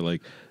my boy.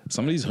 Like,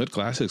 some of these hood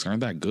classics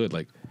aren't that good.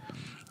 Like,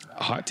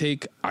 hot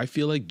take, I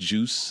feel like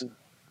Juice.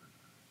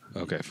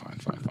 Okay, fine.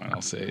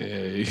 I'll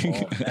say.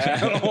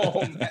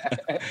 Oh, man.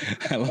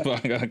 I love how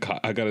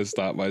I gotta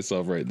stop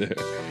myself right there.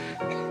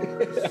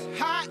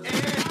 Hot and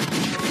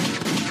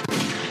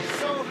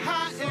so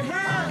hot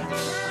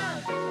and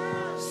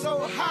so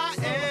hot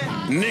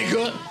and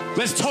Nigga,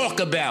 let's talk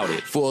about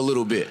it for a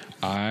little bit.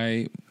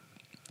 I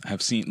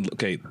have seen.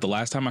 Okay, the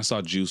last time I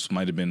saw Juice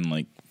might have been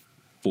like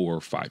 4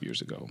 or 5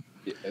 years ago.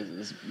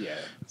 It's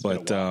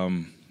But been a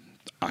while.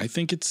 I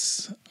think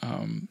it's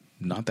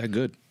not that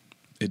good.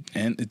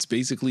 It's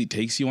basically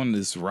takes you on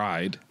this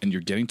ride, and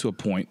you're getting to a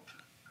point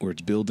where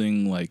it's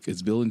building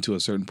to a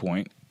certain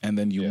point, and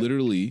then you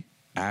literally,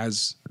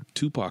 as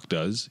Tupac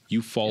does,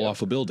 you fall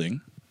off a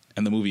building,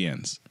 and the movie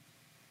ends.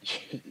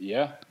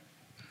 Yeah.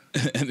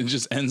 And it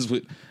just ends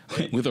with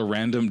a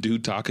random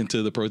dude talking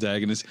to the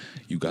protagonist.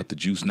 You got the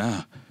juice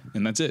now,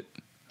 and that's it.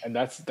 And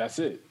that's it.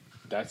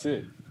 That's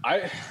it.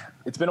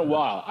 It's been a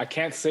while. I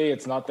can't say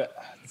it's not that.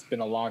 It's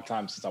been a long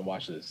time since I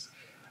watched this.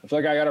 I feel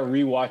like I got to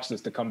rewatch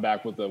this to come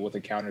back with a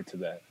counter to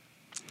that.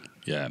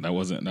 Yeah, it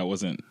wasn't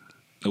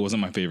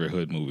my favorite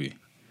hood movie.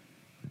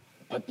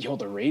 But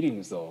the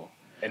ratings though,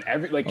 and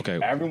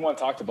everyone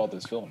talked about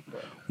this film. Bro.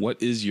 What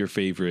is your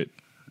favorite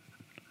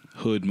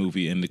hood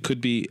movie? And it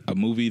could be a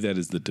movie that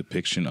is the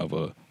depiction of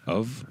the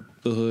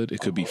hood.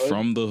 It could be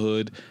from the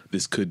hood.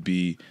 This could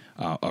be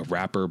a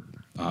rapper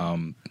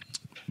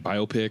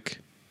biopic.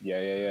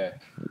 Yeah.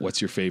 What's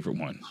your favorite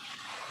one?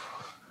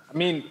 I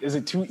mean, is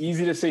it too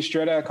easy to say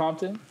Straight Outta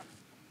Compton?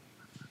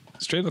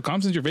 Straight Outta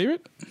Compton's your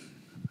favorite?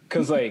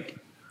 Because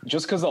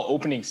just because the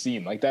opening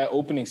scene, like that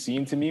opening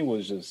scene to me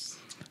was just,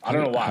 I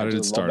don't know why. How did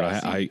it start?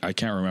 I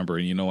can't remember.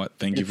 And you know what?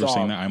 Thank you for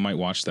saying that. I might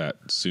watch that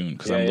soon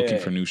because I'm looking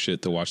for new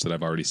shit to watch that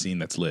I've already seen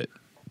that's lit.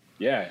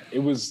 Yeah, it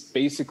was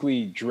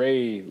basically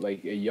Dre,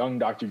 like a young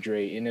Dr.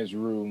 Dre in his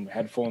room,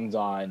 headphones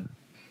on,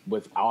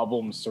 with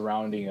albums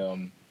surrounding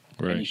him,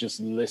 right. And he's just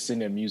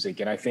listening to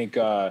music. And I think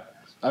it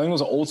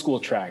was an old school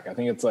track. I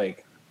think it's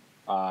like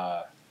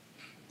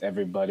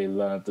 "Everybody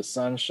Love the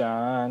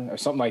Sunshine" or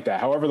something like that.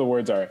 However the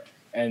words are.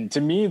 And to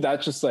me,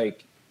 that's just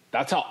like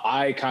that's how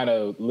I kind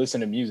of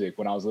listen to music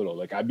when I was little.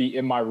 Like I'd be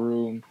in my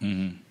room,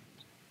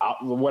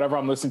 whatever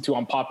I'm listening to,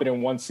 I'm popping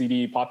in one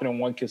CD, popping in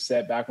one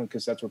cassette. Back when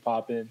cassettes were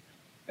popping.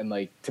 And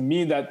like to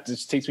me, that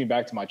just takes me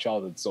back to my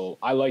childhood. So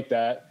I like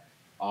that.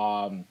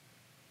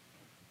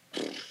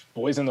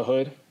 Boys in the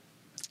Hood.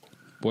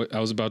 Boy, I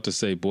was about to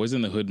say Boys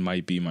in the Hood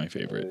might be my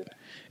favorite.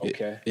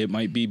 Okay. It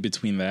might be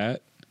between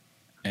that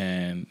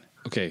and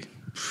okay.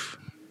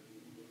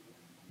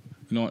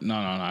 You know what? No.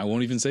 I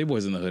won't even say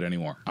Boys in the Hood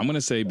anymore. I'm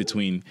gonna say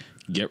between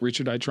Get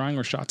Rich or Die Trying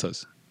or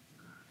Shatas.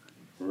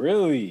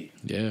 Really?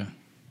 Yeah.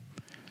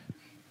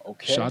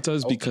 Okay.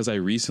 Shatas, because I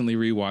recently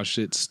rewatched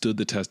it, stood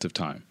the test of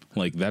time.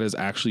 Like, that is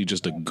actually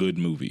just a good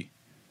movie.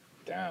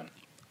 Damn.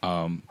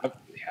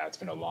 It's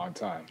been a long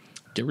time.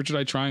 Get Rich or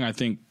Die Trying, I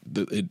think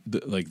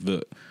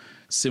the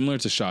similar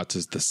to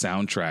Shatas, the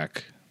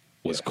soundtrack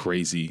was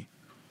crazy.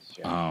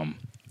 Yeah.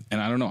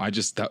 And I don't know,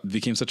 that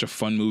became such a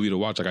fun movie to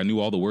watch. Like, I knew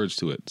all the words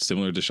to it,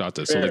 similar to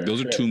Shatas. So like,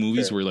 those are two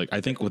movies where, like,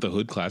 I think with a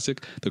hood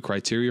classic, the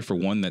criteria for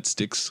one that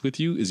sticks with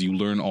you is you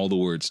learn all the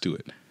words to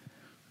it.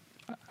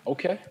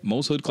 Okay.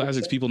 Most hood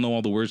classics, people know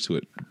all the words to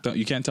it.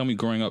 You can't tell me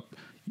growing up,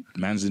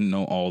 mans didn't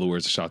know all the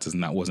words to Shatas,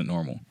 and that wasn't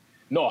normal.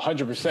 No,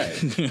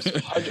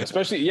 100%.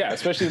 especially in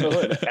the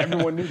hood.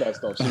 Everyone knew that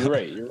stuff. So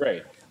you're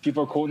right.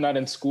 People are quoting that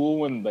in school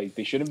when like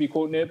they shouldn't be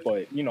quoting it,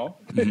 but you know.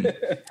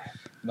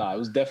 Nah, it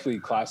was definitely a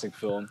classic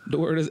film. The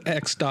word is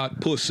X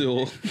dot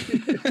pussy.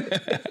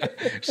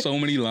 So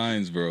many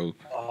lines, bro.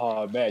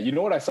 Oh man, you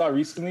know what I saw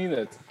recently?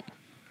 That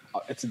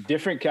it's a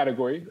different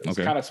category. It's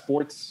kind of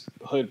sports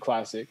hood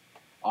classic.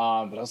 But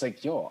I was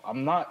like, yo,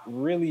 I'm not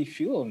really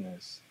feeling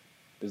this.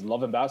 There's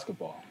Love and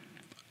Basketball.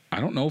 I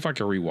don't know if I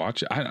can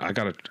rewatch it. I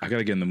gotta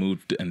get in the mood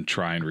and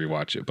try and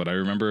rewatch it. But I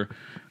remember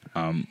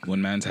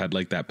when Mans had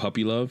like that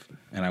puppy love,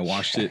 and I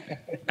watched it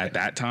at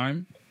that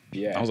time.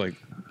 Yeah, I was like,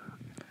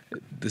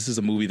 this is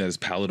a movie that is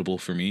palatable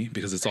for me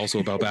because it's also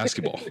about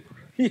basketball.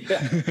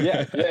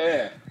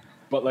 Yeah.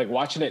 But like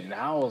watching it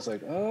now, I was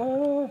like,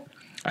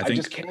 I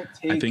think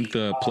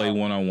the play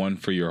one-on-one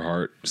for your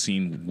heart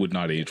scene would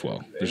not age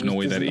well. There's no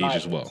way that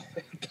ages well.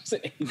 It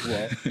doesn't age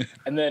well.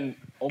 And then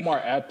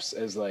Omar Epps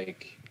as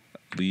like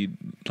lead,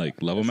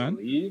 like Level Man.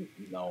 Lead?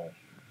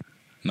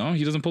 No,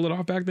 he doesn't pull it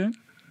off back then.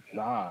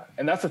 Nah,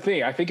 and that's the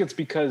thing. I think it's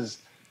because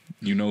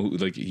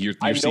like you're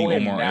seeing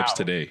Omar Epps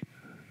today.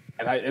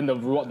 And the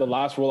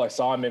last role I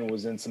saw him in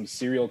was in some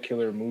serial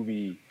killer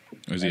movie.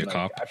 Was he a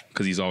cop?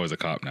 Because he's always a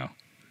cop now.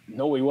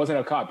 No, he wasn't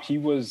a cop. He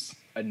was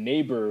a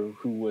neighbor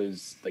who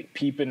was like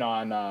peeping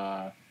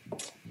on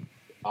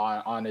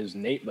his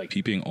neighbor, like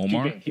peeping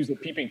Omar. He was a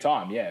peeping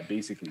Tom, yeah,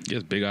 basically. He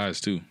has big eyes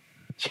too.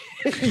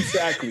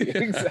 Exactly.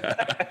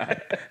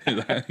 He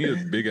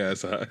has big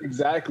ass eyes.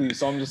 Exactly.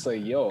 So I'm just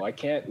like, yo, I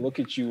can't look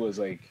at you as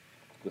like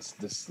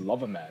this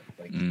lover man.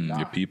 Like, nah.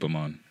 You peep him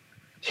on.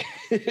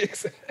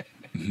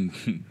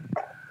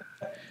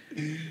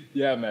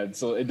 Yeah, man.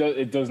 So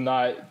it does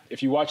not.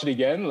 If you watch it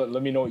again,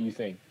 let me know what you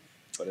think.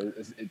 But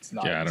it's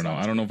not. Yeah, I don't know.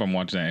 I don't know if I'm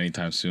watching that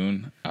anytime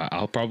soon.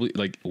 I'll probably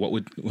like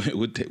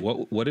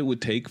what it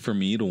would take for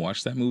me to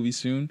watch that movie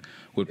soon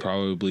would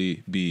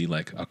probably be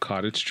like a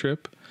cottage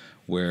trip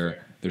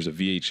where there's a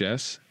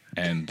VHS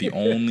and the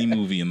only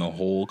movie in the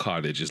whole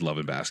cottage is Love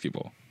and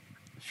Basketball.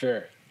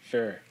 Fair.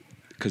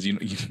 Because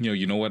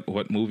you know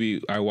what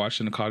movie I watched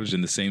in the cottage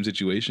in the same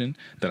situation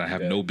that I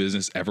have no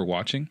business ever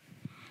watching,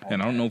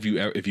 and I don't know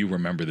if you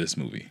remember this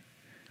movie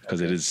because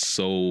it is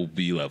so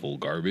B-level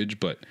garbage,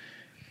 but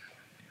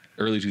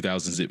early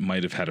 2000s it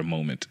might have had a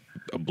moment,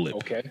 a blip.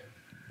 Okay.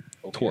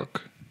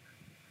 Torque.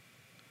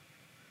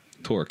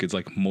 It's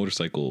like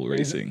motorcycle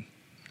racing.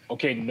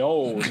 Okay,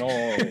 no.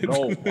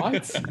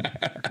 What?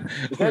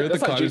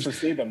 That's not Jason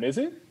Statham, is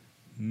it?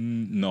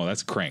 No,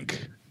 that's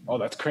Crank. Oh,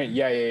 that's Crank.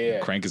 Yeah.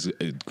 Crank is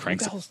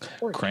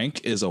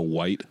a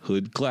white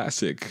hood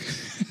classic.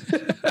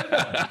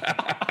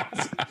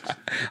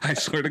 I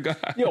swear to God.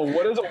 Yo,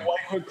 what is a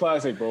white hood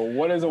classic, bro?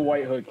 What is a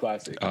white hood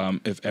classic?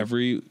 Mans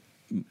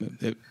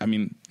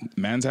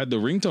had the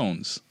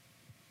ringtones.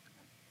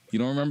 You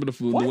don't remember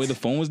the way the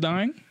phone was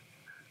dying?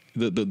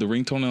 The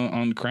ringtone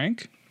on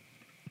Crank?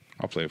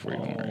 I'll play it for you.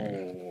 Don't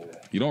worry.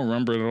 You don't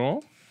remember it at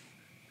all?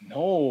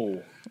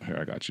 No. Here,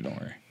 I got you. Don't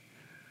worry.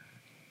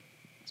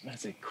 This man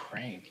said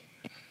Crank.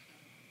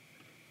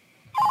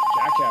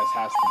 Jackass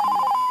has to be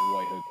like the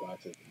white hood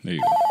classic. There you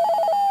go.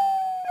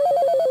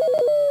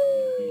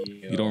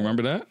 You don't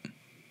remember that?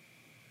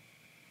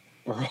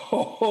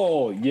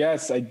 Bro,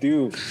 yes, I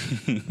do.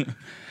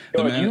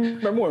 Yo, do you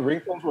remember when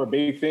ringtones were a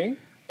big thing?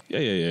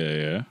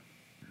 Yeah.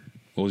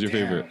 What was your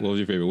favorite? What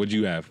did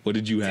you have? What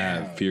did you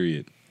have?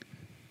 Period.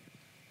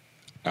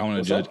 I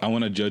want to judge. I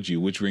want to judge you.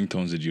 Which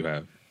ringtones did you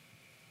have?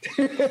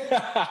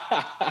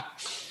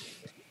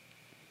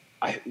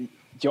 I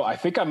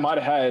think I might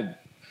have had.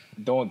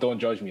 Don't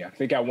judge me. I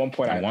think at one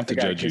point I want to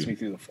judge you. Kiss Me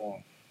Through the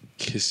Phone.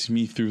 Kiss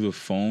Me Through the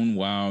Phone.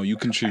 Wow, you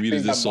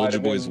contributed to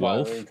Soulja Boy's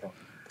wealth.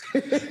 I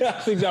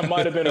think that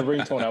might have been a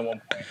ringtone at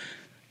one point.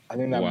 I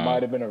think that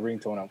might have been a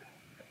ringtone.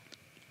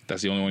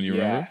 That's the only one you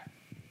remember?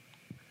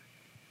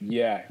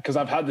 Yeah, because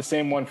I've had the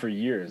same one for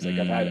years. Like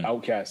I've had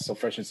Outkast, So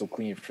Fresh and So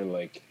Clean for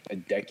like a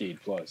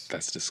decade plus.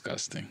 That's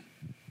disgusting.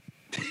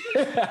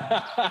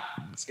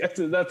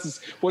 That's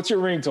what's your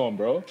ringtone,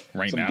 bro?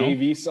 Right Some now?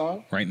 Dave East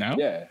song? Right now?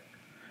 Yeah.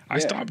 I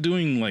stopped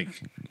doing like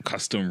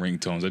custom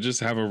ringtones. I just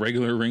have a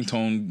regular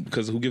ringtone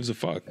because who gives a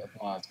fuck?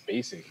 Oh, it's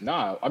basic.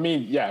 Nah, I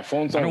mean, yeah,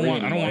 phones don't I ring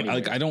don't want anymore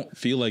like I don't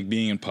feel like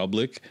being in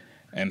public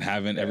and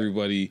having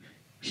everybody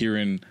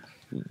hearing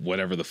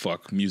whatever the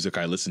fuck music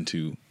I listen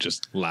to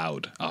just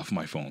loud off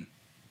my phone.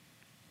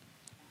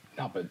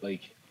 No, but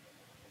like,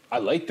 I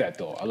like that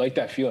though. I like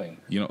that feeling.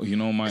 You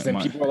know my. Then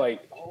people are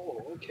like,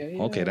 oh, okay.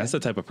 Okay, yeah. that's the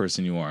type of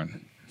person you are.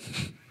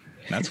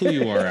 That's who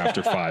you are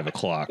after 5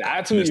 o'clock.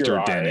 That's who Mr. you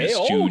are. Dennis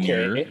Hey, Jr.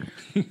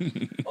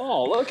 okay.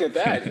 Oh, look at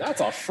that.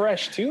 That's a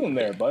fresh tune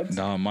there, bud.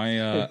 No,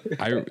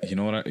 you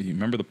know what? You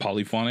remember the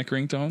polyphonic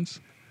ringtones?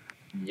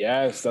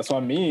 Yes, that's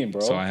what I mean, bro.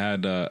 So I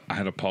had a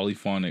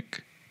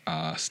polyphonic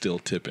still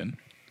tipping.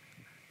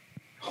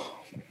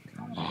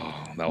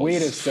 Oh, that was.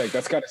 Wait a sec.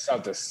 That's gotta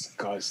sound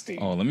disgusting.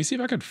 Oh, let me see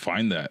if I could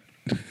find that.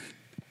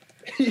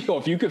 Yo,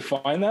 if you could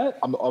find that,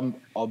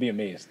 I'll be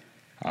amazed.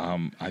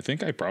 I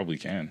think I probably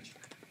can.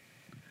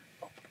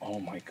 Oh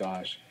my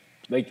gosh.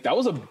 Like that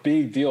was a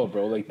big deal,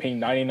 bro. Like paying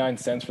 99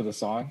 cents for the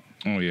song.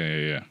 Oh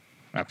yeah.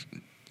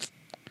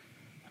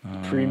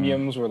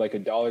 Premiums were like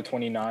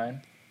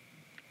 $1.29.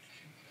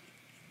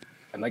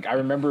 And like I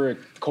remember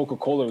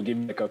Coca-Cola would give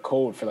me like a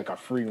code for like a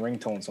free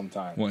ringtone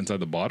sometime. What, inside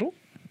the bottle?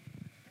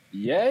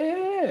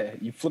 Yeah.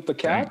 You flip the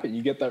cap and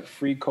you get that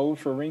free code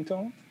for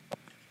ringtone.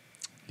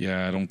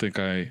 Yeah, I don't think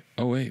I.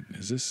 Oh wait,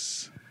 is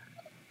this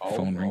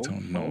phone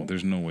ringtone? No,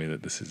 there's no way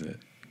that this is it.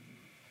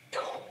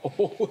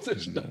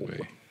 There's no way.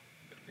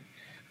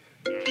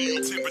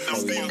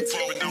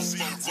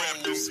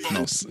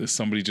 No,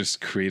 somebody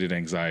just created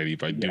anxiety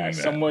by doing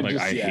that. Like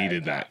I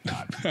hated that.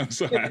 I'm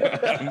so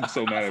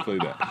mad I played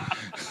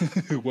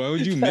that. Why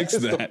would you mix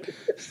that?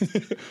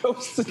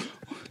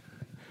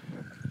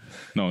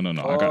 No. I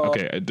got,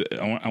 okay,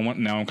 I want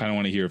now. I kind of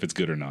want to hear if it's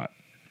good or not.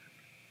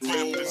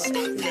 No,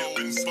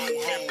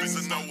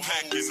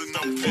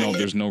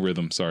 there's no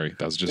rhythm. Sorry,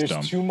 that was just dumb.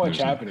 There's too much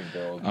happening,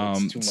 bro.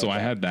 So I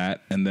had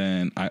that, and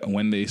then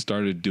when they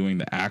started doing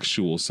the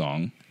actual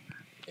song,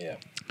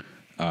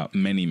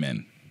 Many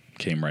Men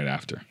came right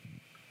after.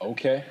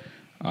 Okay.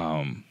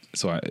 And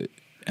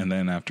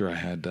then after I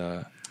had,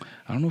 I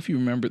don't know if you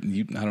remember.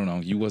 I don't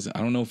know. You wasn't.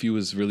 I don't know if you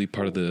was really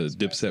part of the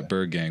Dipset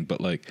Bird Gang, but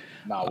like,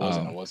 no,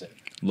 I wasn't.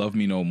 Love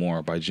Me No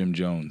More by Jim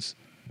Jones.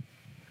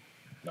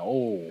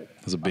 No, it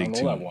was a big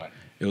tune. That one.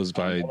 It was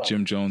by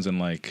Jim Jones and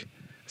like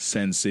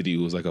Sen City,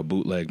 who was like a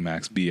bootleg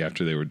Max B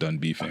after they were done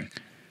beefing.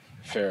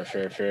 Fair.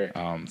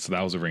 So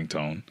that was a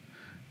ringtone.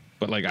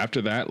 But like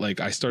after that, like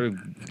I started,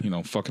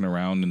 fucking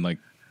around in like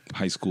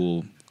high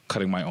school,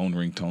 cutting my own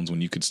ringtones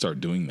when you could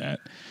start doing that.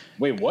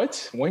 Wait,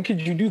 what? When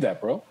could you do that,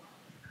 bro?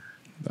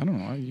 I don't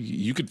know.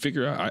 You could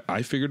figure out.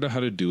 I figured out how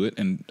to do it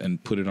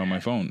and put it on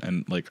my phone.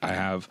 And like I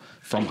have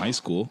from high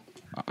school.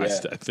 I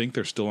think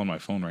they're still on my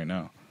phone right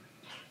now.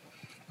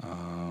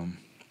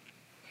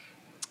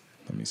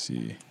 Let me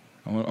see.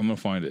 I'm gonna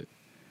find it.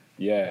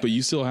 Yeah. But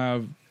you still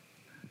have,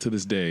 to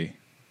this day.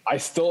 I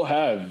still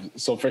have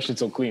So Fresh and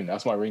So Clean.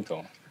 That's my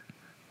ringtone.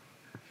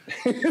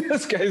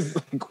 This guy's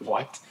like,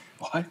 what?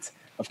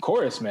 Of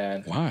course,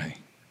 man. Why?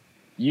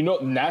 You know,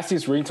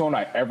 nastiest ringtone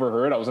I ever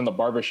heard. I was in the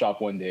barbershop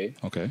one day.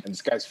 Okay. And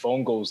this guy's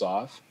phone goes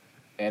off,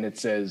 and it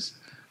says,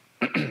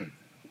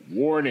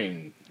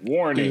 "Warning,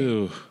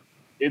 Ew.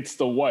 it's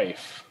the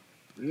wife.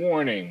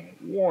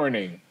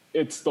 Warning,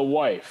 it's the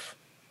wife."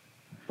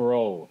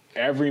 Bro,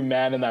 every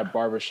man in that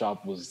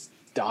barbershop was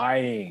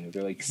dying.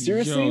 They're like,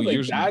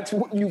 seriously? That's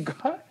what you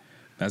got?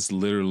 That's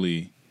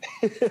literally,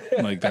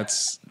 like,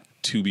 that's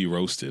to be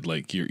roasted.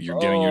 Like, you're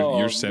getting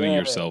you're setting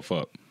yourself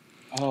up.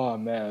 Oh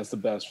man, that's the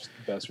best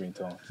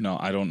ringtone. No,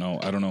 I don't know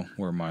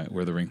where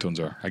the ringtones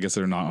are. I guess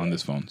they're not on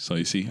this phone. So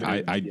you see,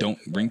 I don't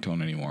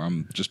ringtone anymore.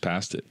 I'm just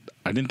past it.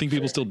 I didn't think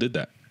people still did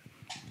that.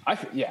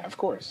 Yeah, of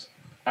course.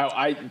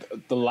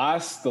 The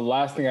last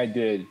thing I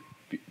did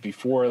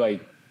before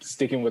like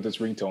sticking with this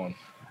ringtone,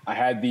 I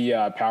had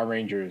the Power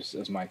Rangers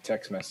as my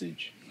text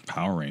message.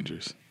 Power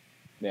Rangers.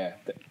 Yeah.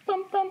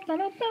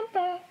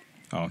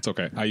 Oh, it's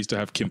okay. I used to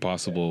have Kim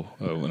Possible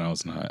when I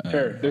was in high.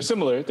 They're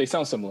similar. They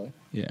sound similar.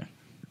 Yeah.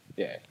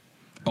 Yeah.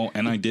 Oh,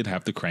 and I did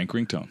have the crank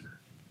ringtone.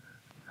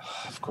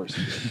 Of course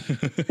you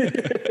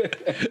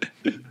did.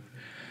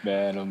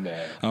 Man, oh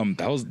man.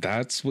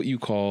 That's what you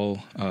call.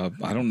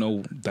 I don't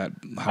know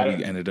how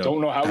we ended up.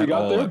 Don't know how we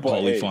got there, but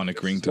polyphonic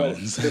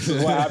ringtones. This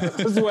is what happens.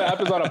 This is what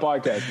happens on a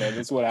podcast, man.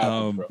 This is what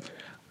happens,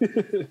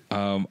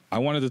 bro. I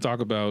wanted to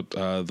talk about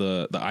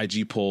the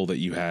IG poll that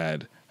you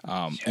had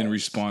in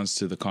response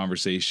to the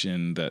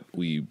conversation that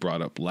we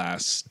brought up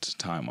last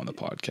time on the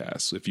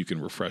podcast. So if you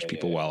can refresh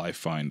people while I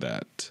find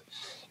that.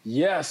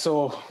 Yeah.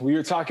 So we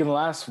were talking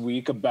last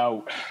week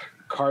about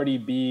Cardi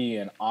B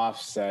and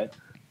Offset.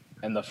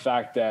 And the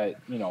fact that,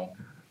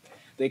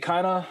 they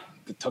kind of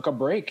took a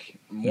break,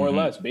 more or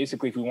less.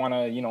 Basically, if we want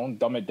to,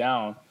 dumb it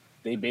down,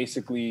 they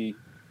basically,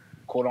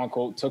 quote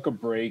unquote, took a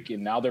break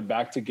and now they're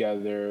back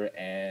together.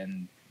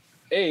 And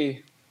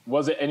A,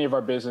 was it any of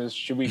our business?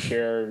 Should we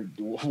care?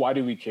 Why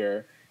do we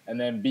care? And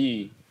then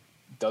B,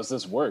 does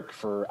this work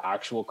for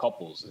actual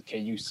couples?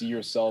 Can you see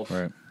yourself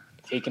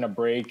taking a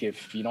break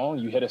if you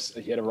hit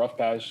a rough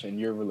patch in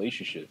your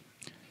relationship.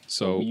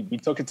 So we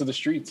took it to the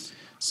streets.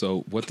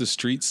 So what the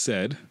streets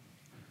said,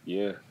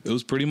 yeah, it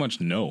was pretty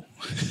much no.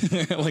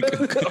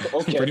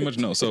 Okay. Pretty much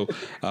no. So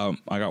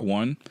I got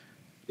one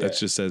that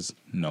just says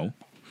no.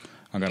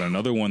 I got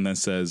another one that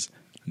says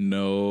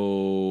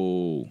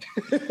no.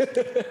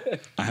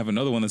 I have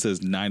another one that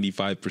says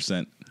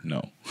 95%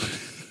 no.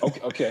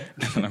 Okay.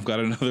 And I've got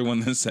another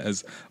one that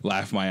says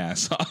laugh my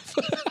ass off.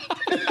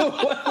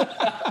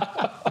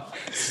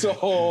 So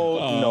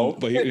no.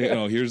 But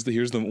here's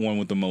the one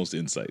with the most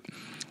insight.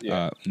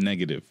 Yeah.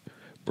 Negative.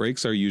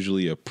 Breaks are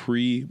usually a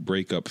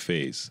pre-breakup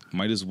phase.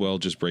 Might as well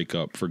just break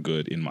up for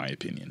good, in my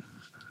opinion.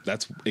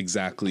 That's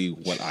exactly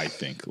what I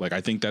think. Like,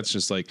 I think that's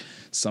just like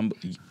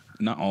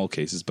not all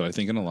cases, but I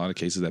think in a lot of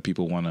cases that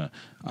people want to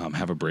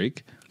have a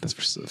break. That's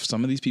for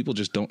some of these people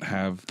just don't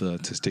have the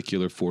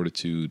testicular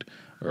fortitude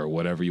or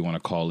whatever you want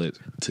to call it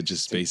to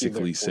just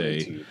basically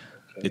say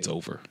it's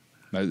over.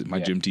 My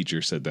gym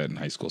teacher said that in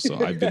high school,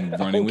 so I've been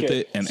running with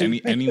it. And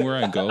anywhere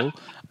I go,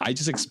 I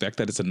just expect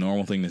that it's a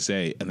normal thing to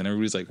say, and then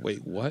everybody's like,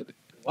 "Wait, what?"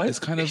 It's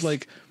kind of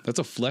like that's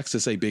a flex to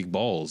say big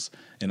balls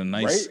in a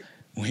nice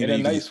way. In a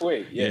nice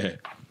way, yeah.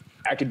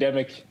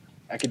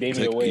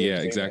 Academia like, way.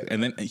 Yeah, exactly.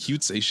 And then he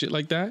would say shit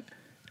like that,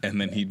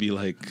 and then he'd be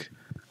like,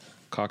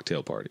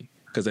 "Cocktail party,"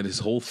 because then his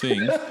whole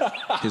thing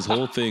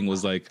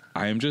was like,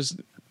 I'm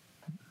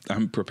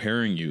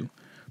preparing you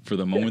for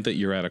the moment that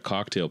you're at a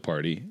cocktail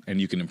party and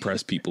you can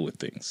impress people with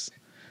things.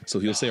 So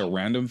he'll say a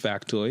random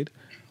factoid,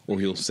 or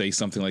he'll say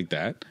something like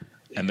that.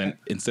 And then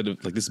instead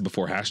of, like, this is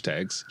before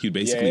hashtags, he'd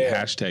basically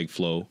hashtag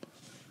flow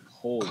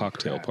Holy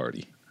cocktail crap.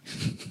 party.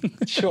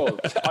 Sure.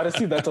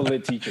 Honestly, that's a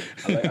lit teacher.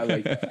 I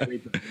like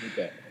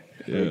that.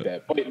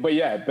 But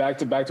yeah, back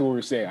to what we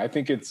were saying. I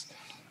think it's,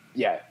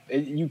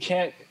 you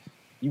can't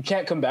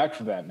come back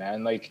from that,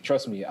 man. Like,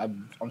 trust me, I've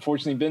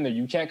unfortunately been there.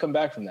 You can't come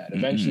back from that.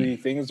 Eventually,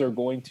 things are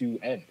going to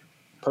end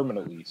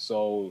permanently.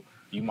 So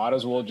you might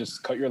as well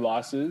just cut your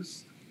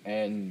losses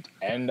and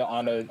end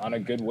on a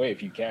good way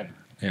if you can.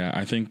 Yeah,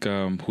 I think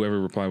whoever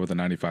replied with a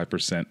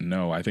 95%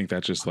 no, I think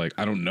that's just like,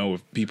 I don't know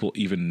if people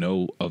even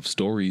know of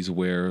stories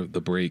where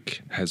the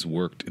break has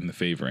worked in the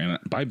favor. And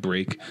by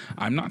break,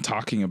 I'm not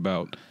talking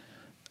about,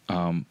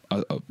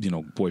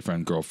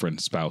 boyfriend,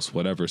 girlfriend, spouse,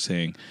 whatever,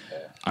 saying,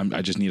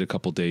 I just need a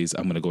couple days,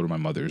 I'm going to go to my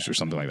mother's or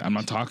something like that. I'm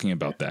not talking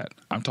about that.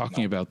 I'm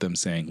talking about them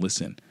saying,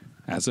 listen,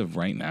 as of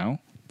right now,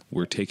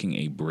 we're taking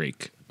a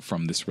break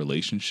from this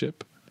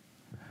relationship,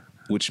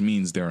 which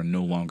means they are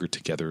no longer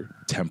together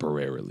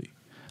temporarily.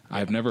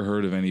 I've never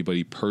heard of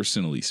anybody,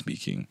 personally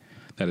speaking,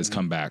 that has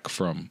come back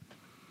from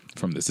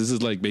this. This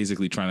is like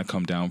basically trying to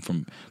come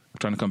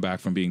back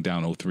from being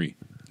down 0-3.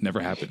 Never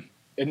happened.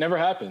 It never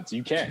happens.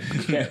 You can't.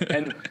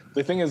 And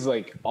the thing is,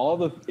 like, all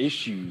the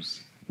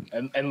issues,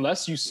 and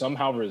unless you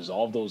somehow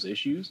resolve those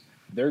issues,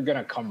 they're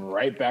gonna come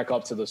right back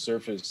up to the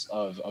surface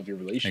of your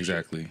relationship.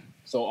 Exactly.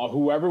 So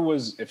whoever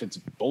if it's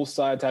both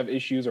sides have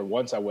issues or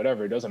one side,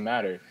 whatever, it doesn't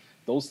matter.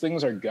 Those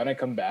things are gonna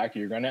come back.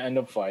 You're gonna end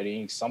up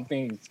fighting.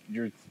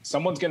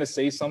 Someone's gonna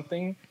say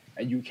something,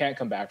 and you can't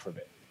come back from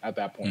it at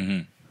that point.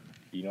 Mm-hmm.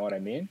 You know what I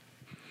mean?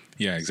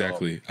 Yeah,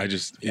 exactly. So,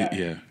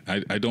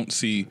 I don't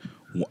see.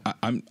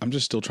 I'm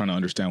just still trying to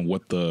understand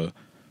what the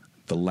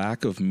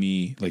lack of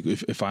me, like,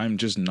 if I'm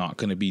just not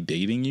going to be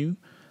dating you,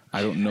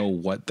 I don't know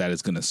what that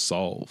is going to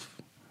solve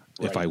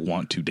if I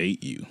want to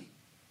date you.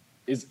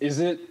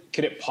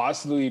 Could it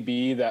possibly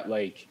be that,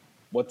 like,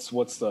 what's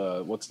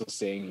the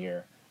saying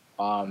here?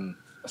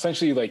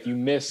 Essentially, like, you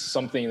miss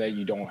something that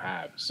you don't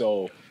have.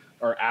 So,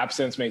 or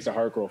absence makes the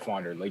heart grow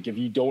fonder. Like, if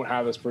you don't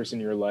have this person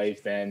in your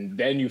life, then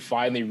you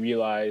finally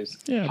realize.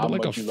 Yeah, how but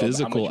like much a you love,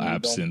 physical how much you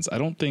absence, I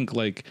don't think,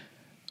 like,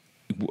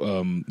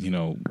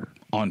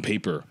 on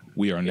paper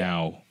we are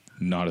now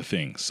not a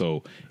thing.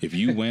 So if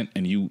you went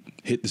and you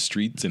hit the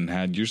streets and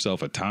had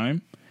yourself a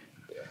time,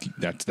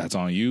 that's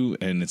on you,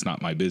 and it's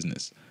not my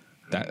business.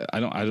 That I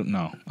don't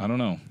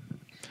know.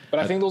 But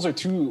I think those are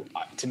two.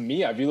 To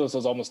me, I view those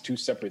as almost two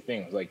separate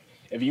things. Like,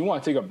 if you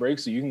want to take a break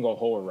so you can go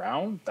hoe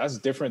around, that's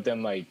different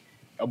than, like,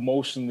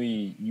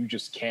 emotionally you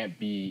just can't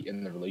be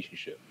in the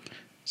relationship.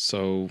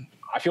 So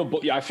I feel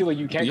like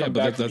you can't. Yeah, come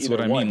but back that's from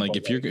what I either mean. one, Like,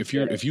 but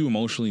if you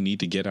emotionally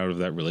need to get out of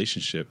that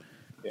relationship,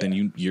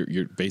 then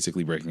you're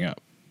basically breaking up.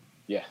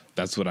 Yeah,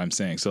 that's what I'm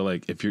saying. So,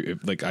 like, if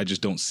I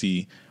just don't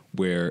see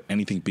where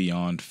anything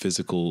beyond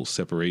physical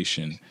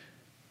separation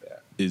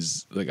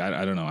is, like,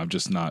 I don't know. I'm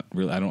just not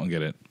really. I don't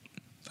get it.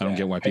 I don't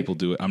get why people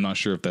do it. I'm not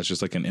sure if that's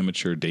just like an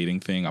immature dating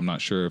thing. I'm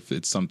not sure if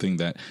it's something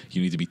that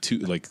you need to be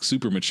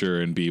super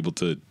mature and be able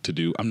to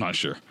do. I'm not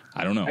sure.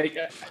 I don't know. I've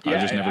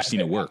just never seen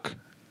it work.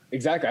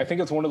 Exactly. I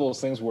think it's one of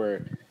those things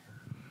where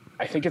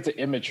I think it's an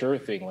immature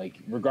thing. Like,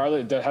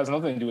 regardless, that has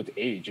nothing to do with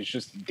age. It's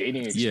just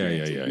dating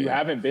experience. If you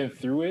haven't been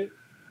through it,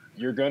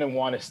 you're gonna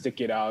want to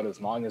stick it out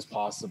as long as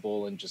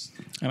possible and just.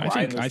 And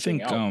I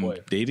think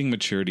dating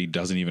maturity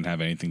doesn't even have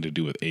anything to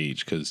do with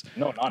age, because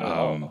no, not at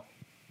all.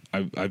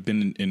 I've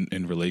been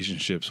in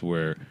relationships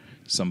where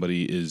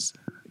somebody is,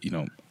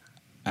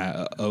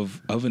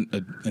 of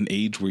an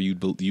age where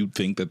you'd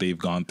think that they've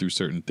gone through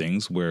certain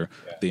things where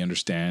they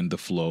understand the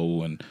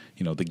flow and,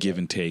 you know, the give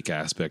and take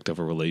aspect of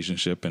a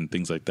relationship and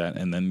things like that.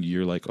 And then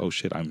you're like, oh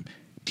shit, I'm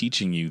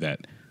teaching you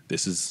that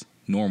this is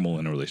normal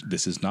in a relationship.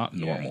 This is not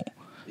normal.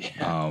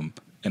 And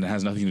it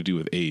has nothing to do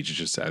with age.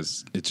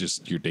 It's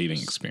just your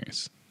dating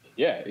experience.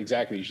 Yeah,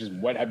 exactly. It's just,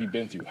 what have you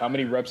been through? How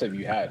many reps have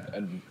you had?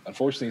 And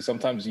unfortunately,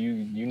 sometimes you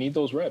need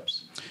those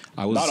reps.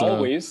 Not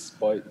always,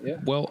 but yeah.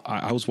 Well,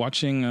 I was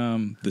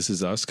watching This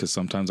Is Us because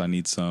sometimes I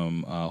need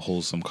some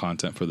wholesome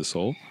content for the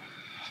soul.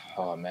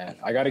 Oh man,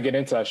 I got to get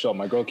into that show.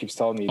 My girl keeps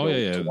telling me. Oh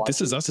yeah.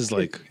 This Is Us is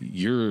like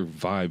your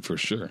vibe for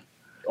sure.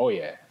 Oh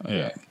yeah.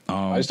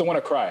 I just don't want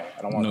to cry.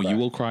 I don't want to. No, you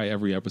will cry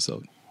every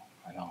episode.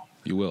 I know.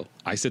 You will.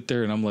 I sit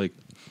there and I'm like,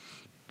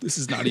 this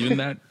is not even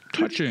that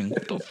touching.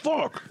 What the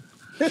fuck?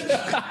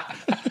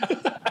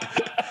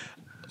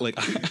 Like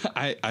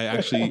I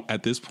actually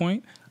at this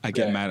point I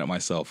get mad at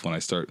myself when I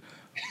start.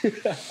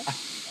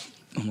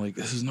 I'm like,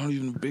 this is not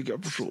even a big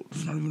episode.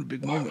 This is not even a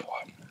big moment.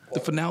 The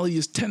finale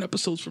is 10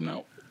 episodes from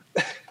now.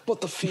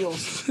 But the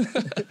feels.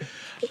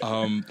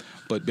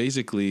 But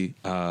basically,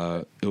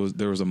 there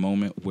was a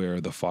moment where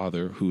the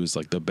father, who is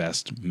like the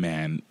best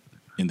man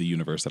in the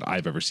universe that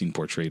I've ever seen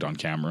portrayed on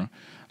camera,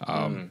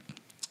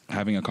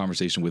 having a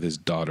conversation with his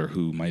daughter,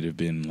 who might have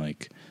been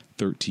like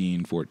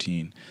 13,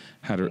 14,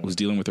 was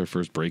dealing with her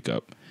first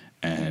breakup,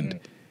 and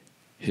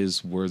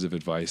his words of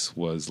advice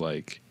was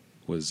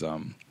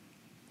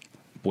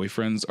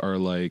boyfriends are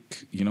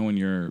like, you know, when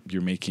you're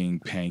making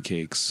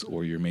pancakes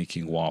or you're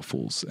making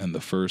waffles and the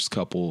first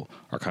couple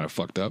are kind of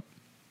fucked up.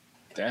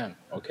 Damn.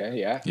 Okay.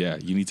 Yeah. Yeah.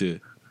 You need to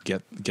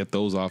get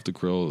those off the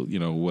grill, you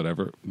know,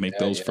 whatever, make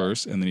those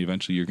first. And then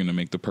eventually you're going to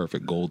make the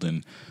perfect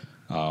golden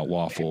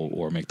waffle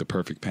or make the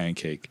perfect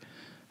pancake.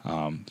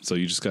 So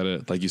you just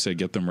gotta, like you said,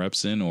 get them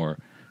reps in, or,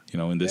 you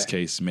know, in this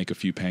case, make a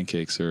few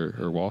pancakes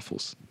or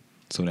waffles.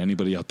 So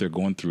anybody out there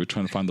going through it,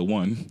 trying to find the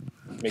one,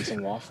 make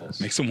some waffles.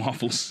 Make some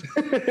waffles.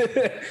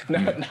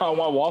 now I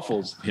want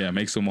waffles. Yeah,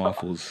 make some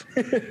waffles.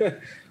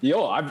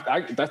 Yo,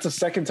 that's the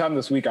second time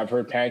this week I've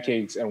heard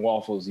pancakes and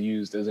waffles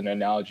used as an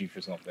analogy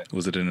for something.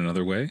 Was it in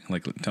another way?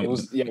 Like,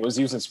 it was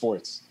used in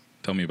sports.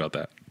 Tell me about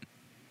that.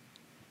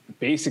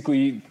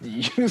 Basically,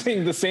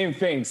 using the same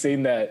thing,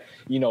 saying that,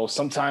 you know,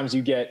 sometimes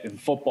in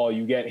football,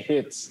 you get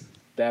hits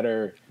that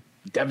are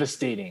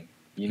devastating,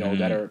 you know,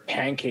 that are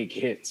pancake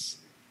hits,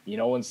 you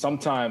know, and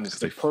sometimes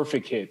they're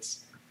perfect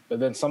hits.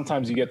 But then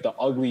sometimes you get the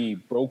ugly,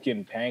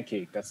 broken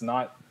pancake that's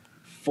not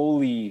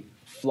fully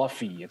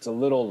fluffy. It's a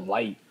little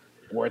light,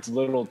 or it's a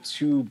little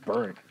too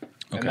burnt.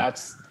 Okay. And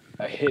that's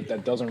a hit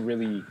that doesn't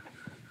really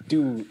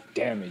do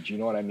damage. You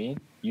know what I mean?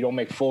 You don't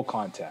make full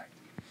contact.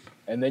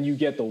 And then you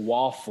get the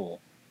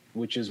waffle,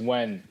 which is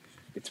when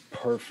it's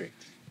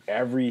perfect.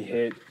 Every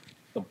hit,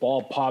 the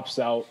ball pops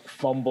out,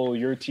 fumble,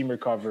 your team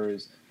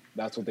recovers.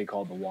 That's what they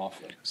call the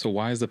waffle. So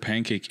why is the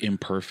pancake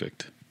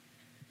imperfect?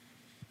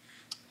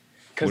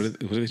 What are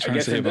they trying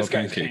to say about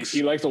pancakes?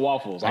 He likes the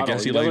waffles. I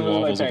guess he likes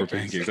waffles over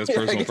pancakes. That's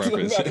personal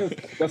preference.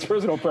 That's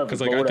personal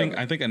preference. Because like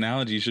I think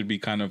analogy should be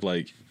kind of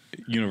like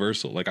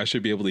universal. Like I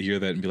should be able to hear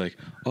that and be like,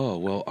 oh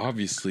well,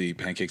 obviously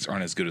pancakes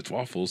aren't as good as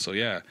waffles. So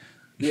yeah.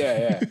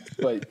 Yeah.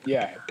 But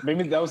yeah,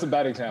 maybe that was a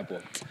bad example.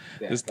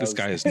 Yeah, this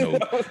guy is no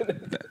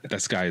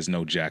this guy is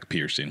no Jack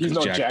Pearson. He's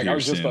no Jack. I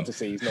was just about to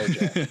say he's no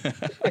Jack.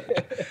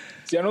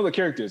 See, I know the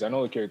characters. I'm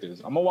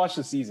gonna watch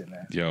the season,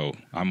 man. Yo,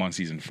 I'm on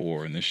season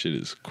 4 and this shit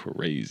is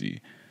crazy.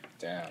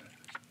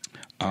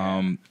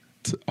 Damn.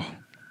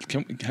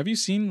 Have you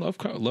seen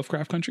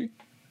Lovecraft Country?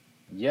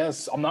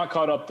 Yes, I'm not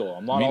caught up though.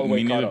 I'm not all the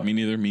way caught up. Me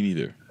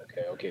neither.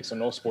 Okay. So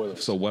no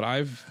spoilers. So what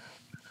I've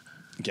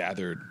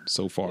gathered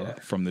so far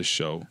from this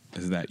show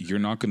is that you're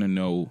not going to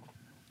know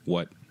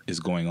what is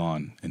going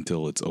on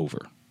until it's over.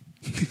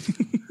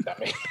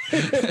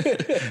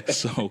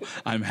 So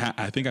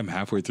I think I'm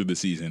halfway through the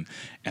season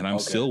and I'm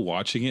still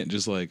watching it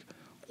just like,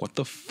 what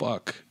the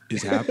fuck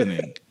is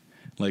happening?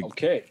 Like,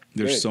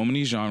 there's so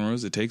many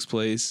genres. It takes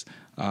place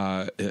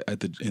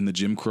in the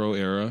Jim Crow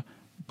era,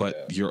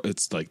 but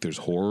it's like there's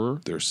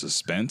horror, there's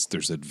suspense,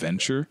 there's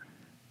adventure.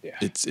 Yeah.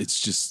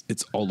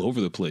 It's all over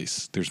the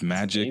place. There's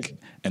magic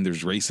and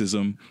there's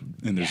racism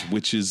and there's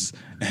witches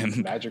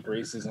and magic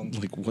racism.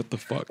 Like what the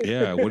fuck?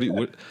 Yeah.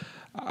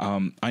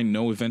 I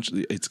know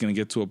eventually it's gonna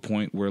get to a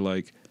point where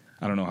like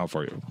I don't know how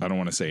far I don't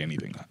want to say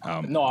anything.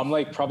 No, I'm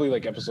like probably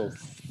like episode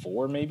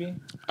 4 maybe.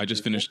 I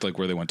just finished like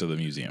where they went to the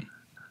museum.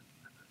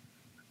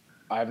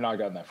 I have not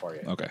gotten that far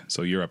yet. Okay,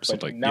 so your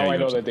episode, but now I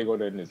know that they go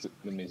to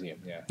the museum.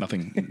 Yeah,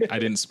 nothing. I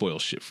didn't spoil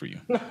shit for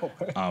you. No.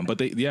 But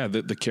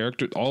the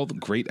character, all the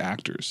great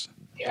actors.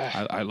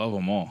 Yeah, I love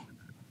them all.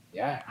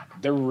 Yeah,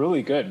 they're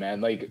really good, man.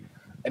 Like,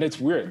 and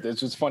it's weird. It's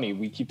just funny.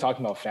 We keep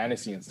talking about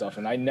fantasy and stuff,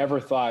 and I never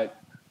thought.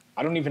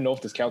 I don't even know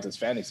if this counts as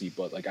fantasy,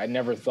 but like I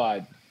never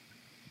thought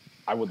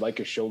I would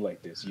like a show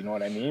like this. You know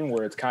what I mean?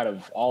 Where it's kind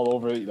of all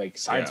over like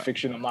science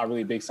fiction. I'm not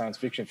really a big science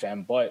fiction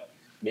fan, but.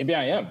 Maybe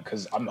I am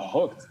because I'm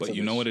hooked. But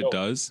you know what it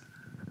does?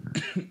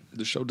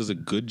 The show does a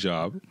good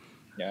job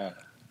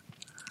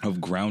of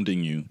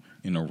grounding you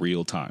in a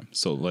real time.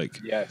 So like,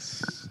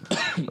 Yes.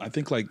 I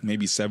think like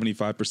maybe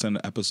 75%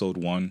 of episode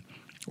 1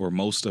 or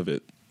most of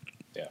it.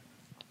 Yeah.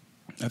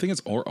 I think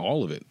it's or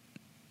all of it.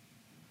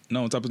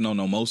 No, it's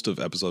most of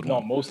episode 1.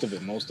 No, most of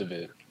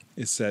it.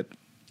 It's set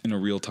in a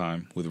real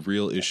time with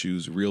real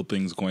issues, real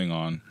things going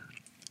on.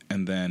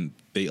 And then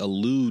they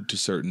allude to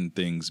certain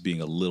things being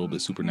a little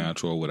bit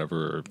supernatural or whatever,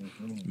 or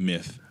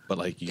myth. But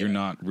like, you're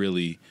not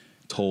really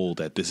told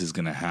that this is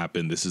going to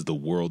happen. This is the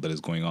world that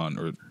is going on,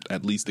 or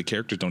at least the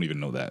characters don't even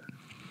know that.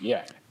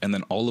 Yeah. And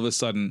then all of a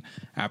sudden,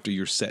 after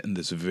you're set in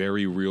this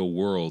very real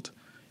world,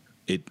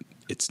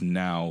 it's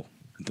now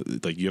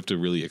like you have to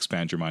really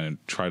expand your mind and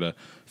try to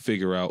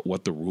figure out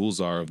what the rules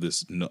are of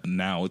this.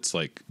 Now it's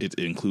like it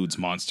includes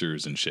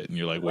monsters and shit, and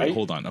you're like, wait, Right.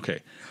 hold on,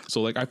 okay.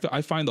 So like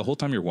I find the whole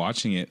time you're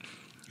watching it,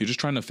 you're just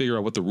trying to figure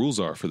out what the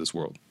rules are for this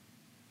world.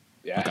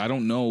 Yeah. Like I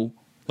don't know,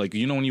 like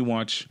you know when you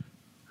watch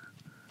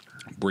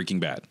Breaking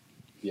Bad,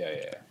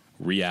 Yeah.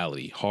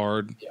 reality,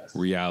 hard Yes.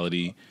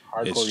 reality.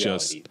 Hardcore It's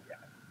just reality.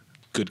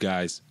 good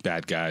guys,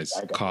 bad guys,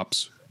 Bad guys.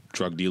 cops,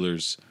 drug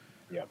dealers,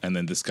 Yeah. and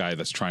then this guy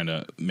that's trying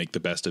to make the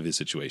best of his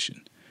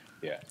situation.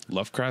 Yeah.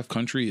 Lovecraft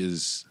Country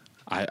is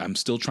I'm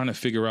still trying to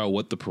figure out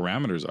what the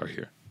parameters are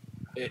here.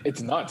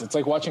 It's nuts. It's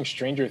like watching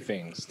Stranger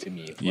Things to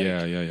me. Like,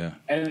 Yeah.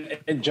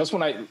 And just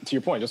when to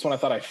your point, just when I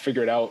thought I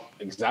figured out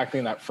exactly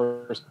in that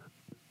first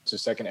or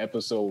second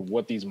episode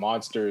what these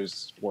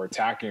monsters were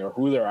attacking or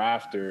who they're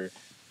after,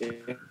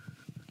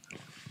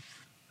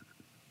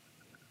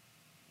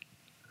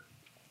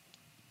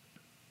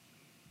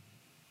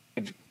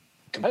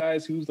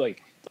 guys who's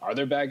like, are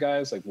there bad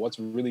guys? Like, what's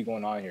really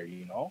going on here?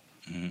 You know,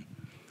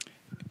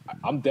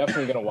 I'm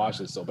definitely gonna watch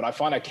this though, but I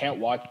find I can't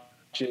watch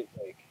it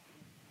like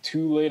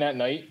too late at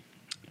night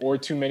or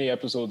too many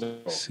episodes.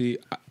 See,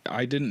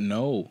 I didn't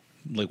know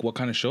like what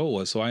kind of show it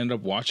was, so I ended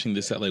up watching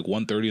this at like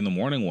 1:30 in the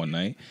morning one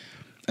night,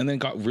 and then it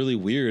got really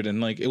weird.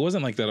 And like, it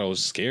wasn't like that I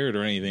was scared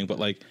or anything, but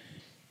like,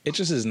 it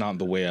just is not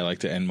the way I like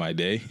to end my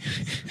day.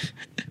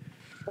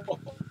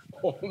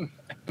 Oh, man.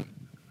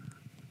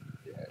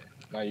 Yeah,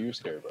 now you're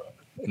scared, bro.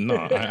 No,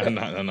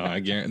 I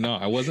guarantee. No,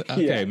 I wasn't.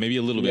 Okay, Yeah. maybe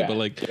a little bit, Yeah, but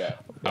like, yeah.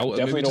 I Definitely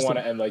maybe don't just want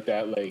to end like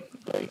that. Like,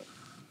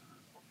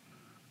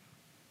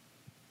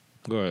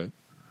 Go ahead.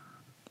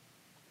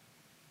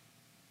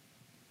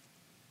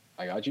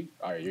 I got you.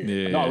 All right.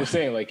 Yeah. No, I was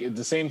saying like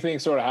the same thing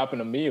sort of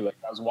happened to me. Like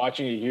I was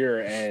watching it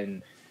here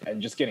and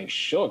just getting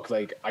shook.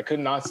 Like I could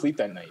not sleep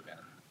that night,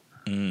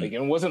 man. Like it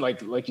wasn't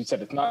like you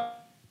said. It's not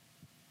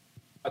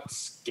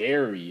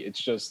scary. It's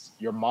just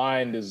your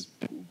mind is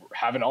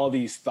having all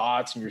these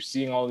thoughts and you're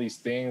seeing all these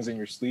things in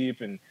your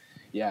sleep. And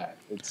yeah,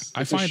 it's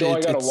I a find show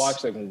I gotta it's-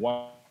 watch like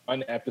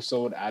one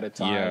episode at a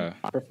time. Yeah.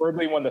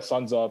 Preferably when the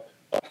sun's up.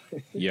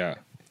 Yeah,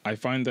 I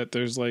find that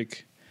there's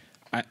like,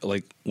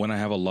 when I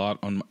have a lot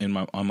on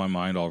my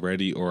mind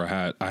already, or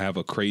I have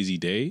a crazy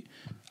day,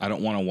 I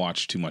don't want to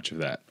watch too much of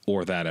that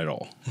or that at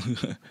all.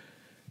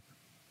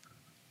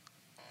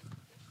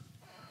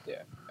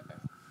 Yeah.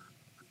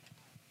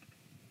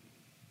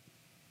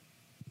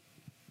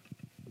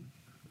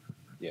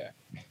 Yeah.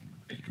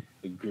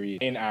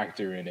 Agreed. Main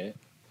actor in it,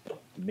 the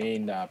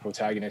main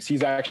protagonist,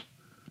 he's actually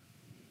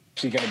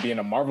going to be in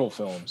a Marvel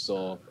film,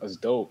 so that's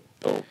dope.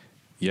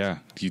 Yeah,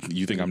 you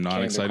think I'm not Kang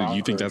the excited? You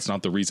think Conqueror. that's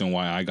not the reason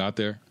why I got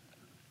there?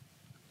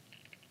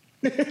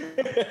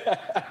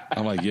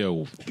 I'm like,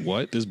 yo,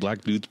 what? This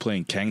black dude's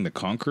playing Kang the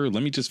Conqueror?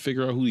 Let me just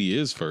figure out who he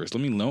is first.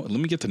 Let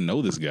me get to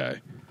know this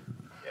guy.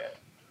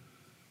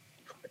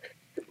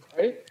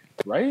 Yeah.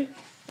 Right?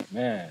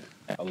 Man,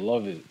 I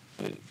love it.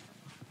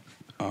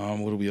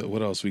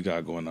 What else we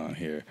got going on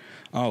here?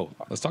 Oh,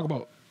 let's talk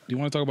about. Do you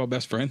want to talk about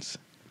best friends?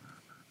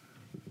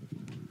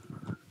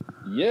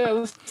 Yeah,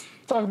 let's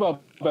talk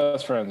about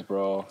best friends,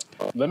 bro.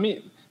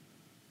 Do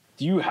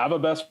you have a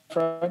best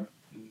friend?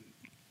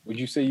 Would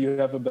you say you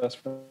have a best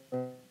friend?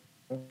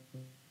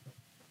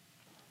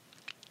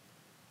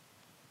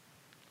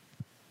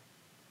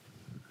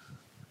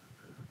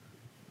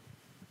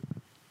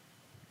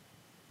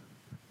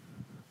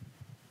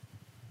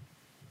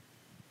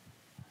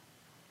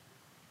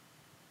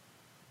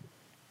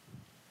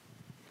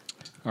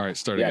 All right,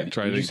 start Yeah, again.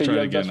 Try did you it say you have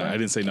a again. best friend? I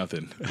didn't say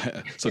nothing.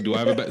 So do I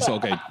have a best? So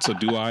okay. So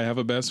do I have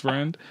a best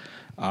friend?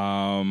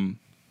 Hard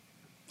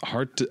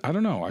to. I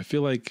don't know. I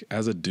feel like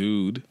as a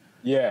dude,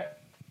 Yeah.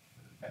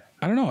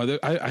 I don't know.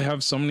 I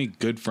have so many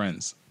good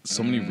friends,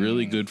 so many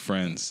really good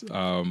friends.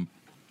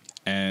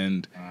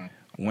 And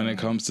when it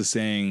comes to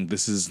saying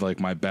this is like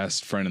my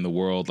best friend in the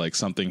world, like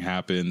something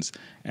happens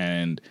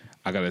and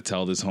I got to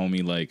tell this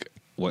homie like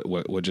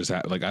what just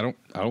happened. Like I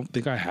don't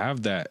think I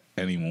have that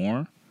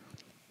anymore.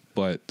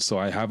 But so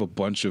I have a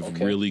bunch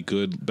of really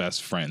good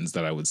best friends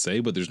that I would say,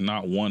 but there's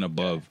not one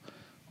above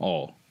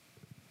all.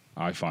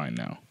 I find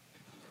now.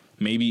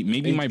 Maybe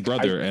my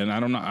brother, and I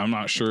don't know. I'm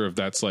not sure if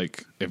that's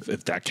like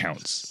if that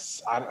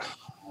counts.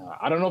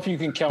 I don't know if you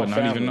can count, But not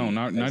family. even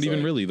not It's even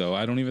like, really though.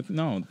 I don't even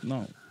no.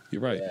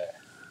 You're right. Yeah.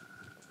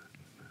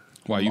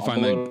 Why you I'm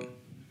find a like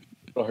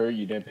little hurt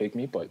you didn't pick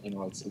me, but you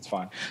know it's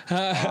fine.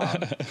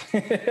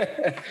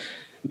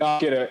 No,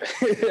 I'm kidding.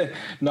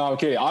 No, I'm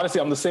kidding.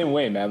 Honestly, I'm the same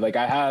way, man. Like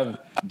I have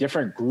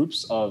different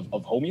groups of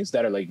homies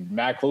that are like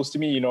mad close to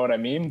me. You know what I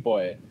mean?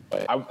 But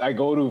I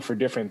go to for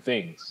different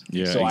things.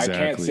 Yeah, so exactly. I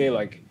can't say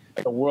like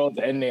the world's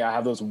ending. I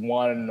have those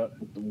one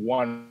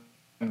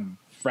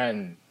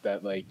friend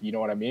that like, you know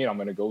what I mean? I'm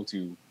gonna go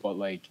to. But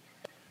like,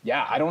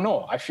 yeah, I don't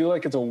know. I feel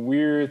like it's a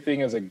weird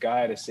thing as a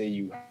guy to say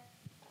you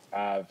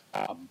have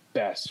a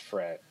best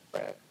friend.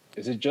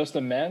 Is it just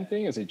a man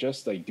thing? Is it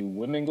just like, do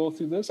women go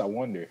through this? I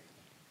wonder.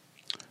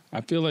 I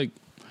feel like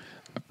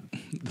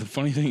the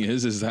funny thing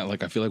is that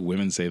like I feel like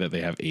women say that they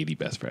have 80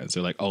 best friends.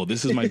 They're like, oh,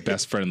 this is my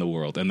best friend in the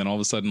world, and then all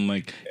of a sudden,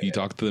 like you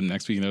talk to them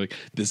next week, and they're like,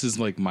 this is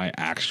like my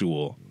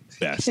actual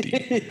bestie,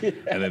 yes.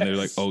 And then they're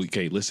like, oh,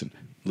 okay, listen.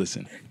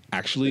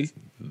 Actually,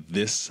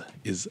 this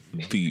is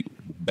the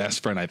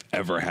best friend I've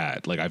ever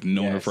had. Like I've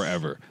known her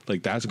forever.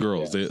 Like that's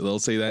girls. Yes. They'll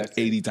say that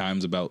 80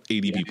 times about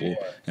 80 people,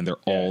 and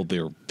they're all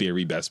their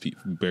very best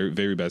people, very,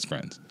 very best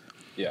friends.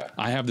 Yeah,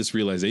 I have this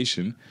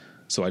realization.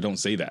 So I don't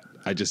say that.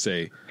 I just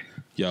say,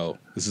 yo,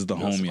 this is the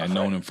homie. I've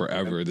known him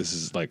forever. This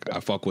is like, I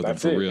fuck with him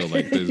for real.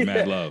 Like there's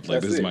mad love. Like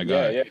this is my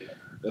guy. Yeah.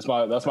 That's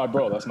my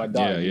bro. That's my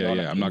dog.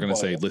 Yeah. I'm not going to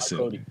say,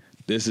 listen,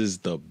 this is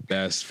the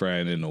best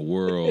friend in the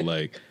world.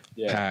 Like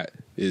Pat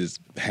is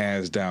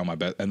hands down my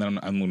best. And then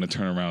I'm going to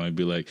turn around and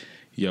be like,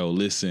 yo,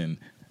 listen,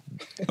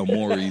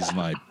 Amori's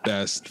my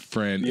best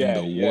friend in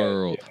the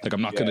world. Like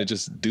I'm not going to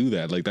just do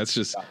that. Like that's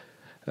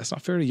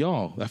not fair to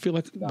y'all. I feel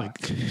like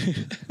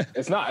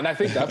it's not. And I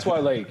think that's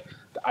why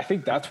I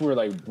think that's where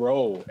like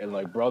bro and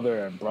like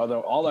brother and brother,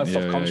 all that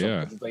stuff comes from.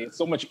 It's like, it's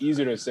so much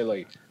easier to say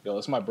like, yo,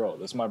 that's my bro.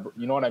 That's my bro.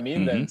 You know what I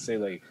mean? Than say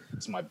like,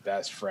 it's my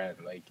best friend.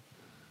 Like,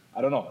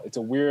 I don't know. It's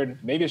a weird,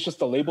 maybe it's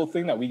just a label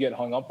thing that we get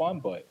hung up on,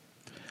 but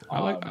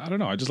I don't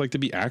know. I just like to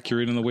be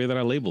accurate in the way that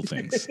I label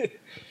things.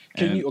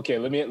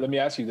 Let me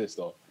ask you this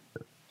though.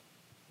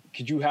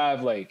 Do you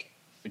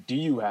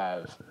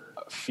have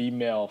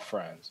female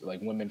friends,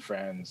 like women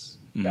friends,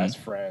 best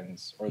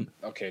friends, or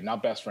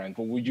not best friends,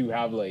 but would you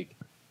have like,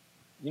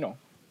 you know,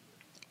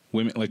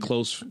 women, like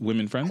close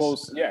women friends?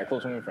 Close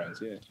women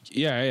friends.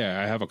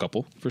 Yeah. I have a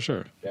couple for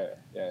sure. Yeah.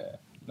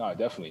 No,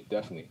 definitely.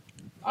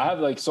 I have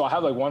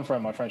one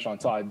friend, my friend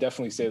Chantal. I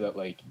definitely say that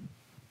like,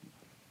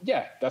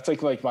 yeah, that's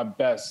like my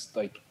best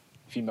like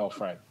female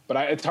friend. But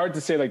it's hard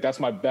to say like that's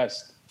my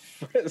best.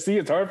 See,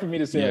 it's hard for me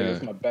to say like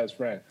that's my best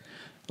friend.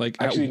 Like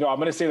actually, no, I'm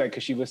gonna say that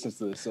because she listens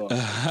to this. So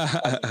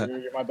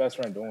you're my best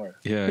friend. Don't worry.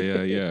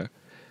 Yeah.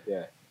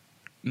 Yeah.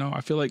 No,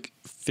 I feel like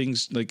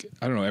things like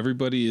I don't know.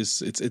 Everybody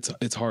is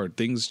it's hard.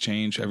 Things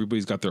change.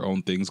 Everybody's got their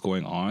own things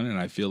going on, and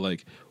I feel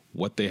like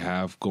what they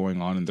have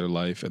going on in their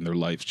life and their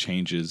life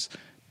changes.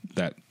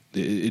 That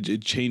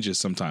it changes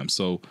sometimes.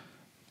 So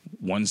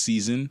one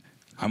season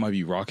I might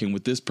be rocking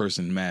with this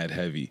person mad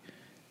heavy,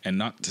 and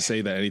not to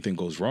say that anything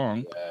goes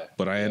wrong,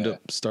 but I end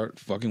up start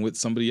fucking with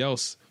somebody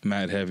else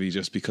mad heavy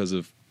just because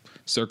of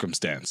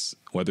circumstance,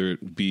 whether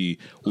it be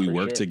we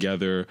work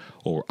together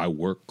or I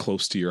work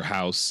close to your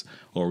house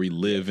or we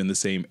live in the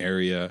same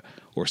area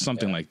or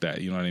something like that.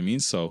 You know what I mean?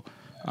 So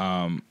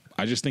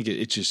I just think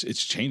it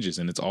changes,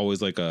 and it's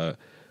always like a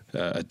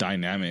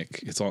dynamic.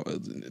 It's all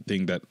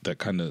thing that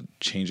kind of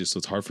changes. So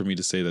it's hard for me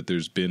to say that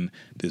there's been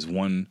this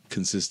one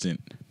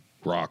consistent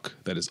rock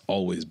that has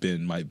always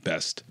been my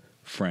best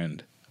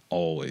friend.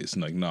 Always.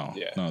 Like, no,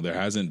 there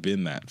hasn't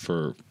been that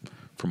for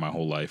my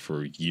whole life,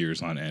 for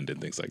years on end and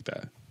things like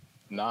that.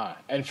 Nah.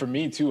 And for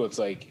me too, it's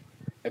like,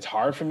 it's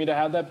hard for me to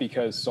have that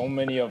because so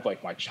many of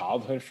like my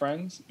childhood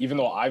friends, even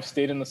though I've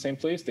stayed in the same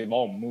place, they've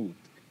all moved.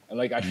 And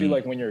like, I feel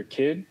like when you're a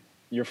kid,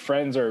 your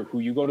friends are who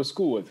you go to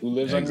school with, who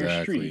lives on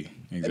your street.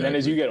 And then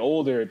as you get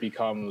older, it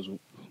becomes,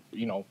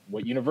 you know,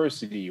 what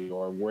university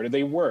or where do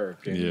they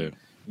work? And you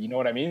know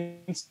what I mean?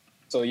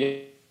 So yeah,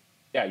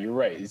 you're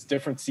right. It's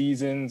different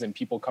seasons and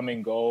people come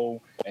and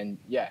go. And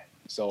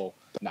so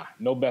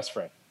no best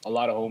friend. A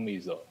lot of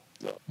homies though.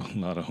 A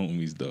lot of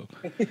homies though.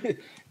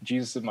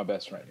 Jesus is my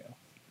best friend,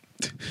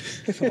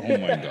 Oh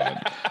my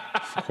God.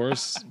 Of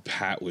course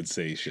Pat would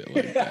say shit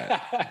like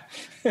that.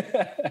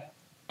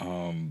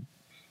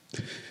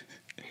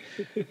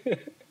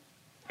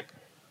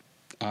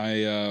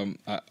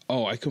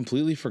 I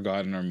completely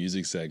forgot in our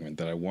music segment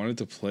that I wanted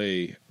to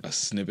play a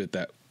snippet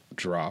that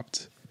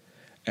dropped.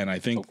 And I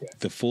think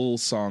the full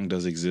song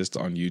does exist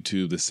on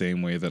YouTube the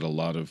same way that a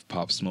lot of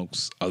Pop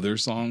Smoke's other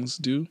songs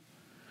do.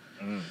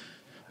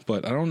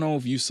 But I don't know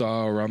if you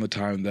saw around the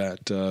time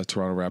that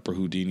Toronto rapper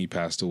Houdini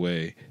passed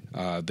away,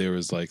 there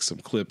was like some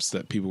clips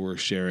that people were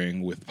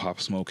sharing with Pop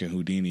Smoke and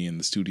Houdini in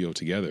the studio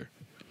together.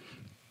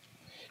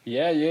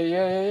 Yeah.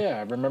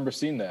 I remember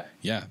seeing that.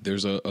 Yeah,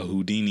 there's a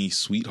Houdini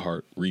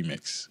Sweetheart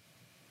remix.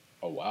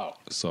 Oh, wow.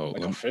 So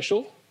like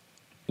official?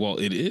 Well,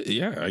 it is,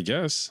 yeah, I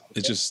guess.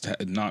 It's just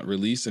not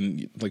released.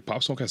 And like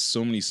Pop Smoke has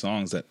so many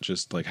songs that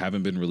just like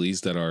haven't been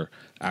released that are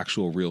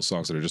actual real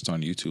songs that are just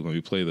on YouTube. Let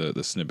me play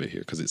the snippet here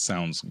because it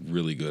sounds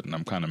really good. And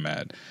I'm kind of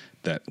mad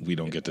that we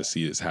don't get to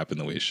see this happen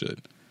the way it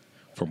should.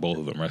 For both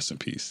of them, rest in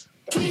peace.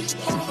 What's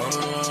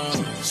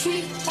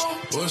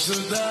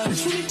the daddy?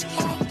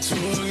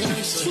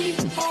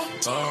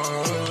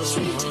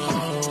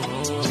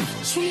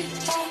 My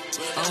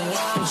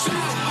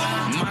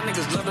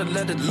niggas love to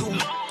let it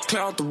loose,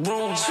 clear out the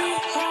room.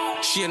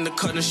 She in the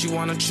cut and she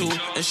wanna chew,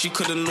 and she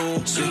couldn't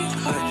lose.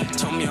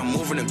 Told me I'm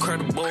moving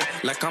incredible,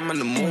 like I'm in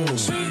the mood.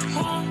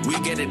 We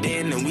get it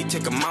in and we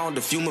take 'em out,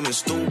 the few moving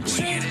stoops.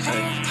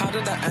 How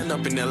did I end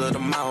up in the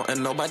little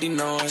mountain? Nobody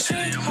knows.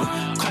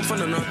 Come from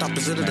the north,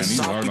 opposite of the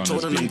south, we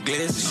told them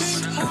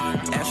glizzies.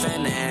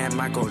 FNN,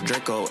 Michael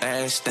Draco,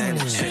 ass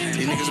standing.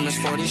 These niggas missed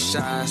 40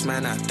 shots,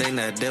 man, I think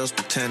that they was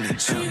pretending.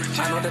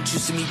 I know that you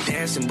see me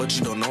dancing, but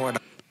you don't know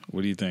what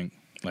What do you think?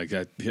 Like,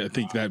 I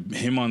think that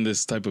him on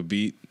this type of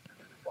beat,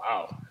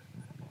 Wow.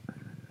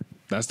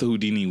 that's the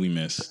Houdini we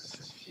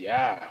miss.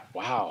 Yeah.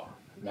 Wow.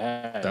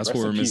 Man. That's rest what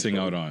we're in peace, missing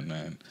bro. out on,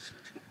 man.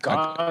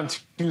 Gone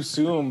too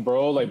soon,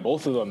 bro. Like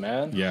both of them,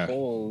 man. Yeah.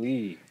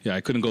 Holy. Yeah,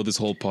 I couldn't go this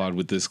whole pod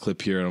with this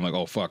clip here, and I'm like,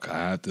 oh fuck,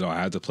 I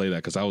had to play that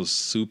because I was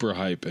super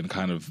hype and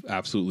kind of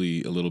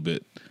absolutely a little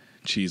bit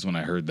cheesed when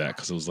I heard that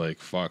because it was like,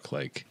 fuck,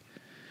 like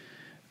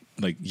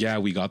yeah,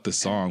 we got the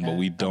song, but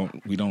we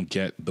don't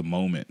get the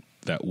moment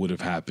that would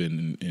have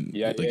happened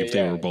if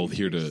they were both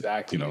here to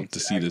to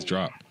see this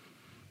drop.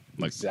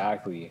 Like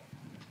exactly,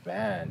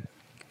 man.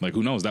 Like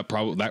who knows? That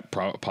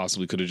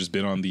possibly could have just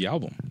been on the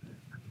album.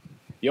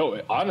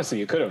 Yo,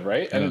 honestly, it could have,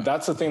 right? Yeah. And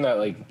that's the thing that,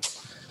 like,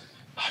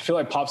 I feel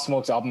like Pop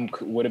Smoke's album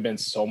would have been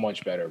so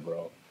much better,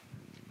 bro.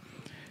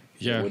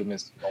 Yeah, it would have been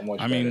so much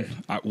I better.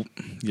 mean,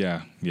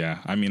 yeah.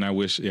 I mean, I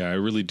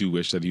really do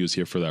wish that he was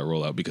here for that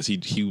rollout because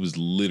he was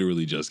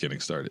literally just getting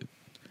started.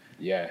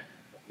 Yeah.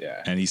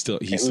 And he still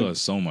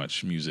has so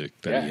much music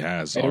that he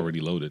has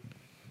already loaded.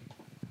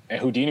 And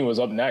Houdini was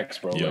up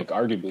next, bro. Yep. Like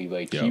arguably,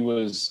 like he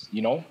was,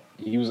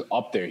 he was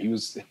up there. He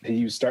was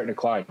starting to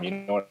climb. You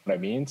know what I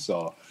mean?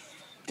 So,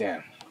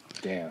 damn.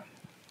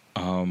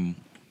 Let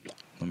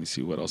me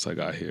see what else I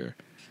got here.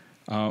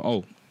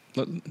 And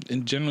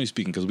generally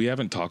speaking, because we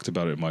haven't talked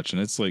about it much,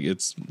 and it's like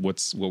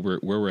where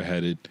we're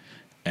headed,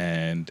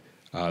 and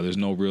there's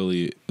no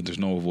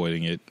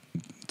avoiding it.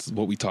 It's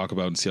what we talk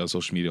about and see on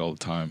social media all the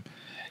time.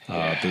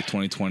 The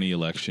 2020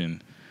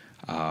 election.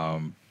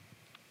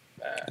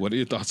 What are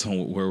your thoughts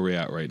on where we're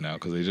at right now?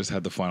 Because they just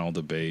had the final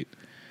debate.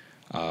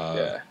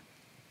 I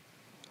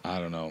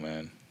don't know,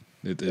 man.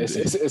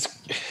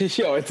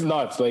 It's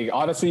nuts. Like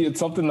honestly, it's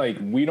something like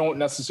we don't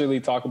necessarily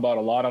talk about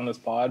a lot on this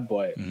pod,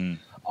 but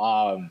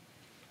I'm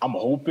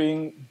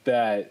hoping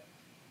that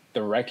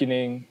the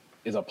reckoning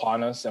is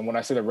upon us. And when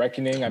I say the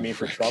reckoning, I mean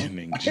for Trump.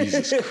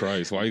 Jesus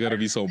Christ, why you got to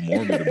be so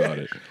morbid about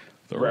it?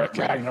 The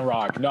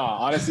Ragnarok. No,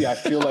 honestly, I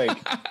feel like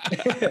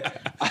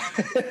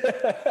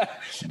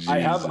I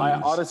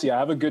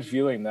have a good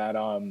feeling that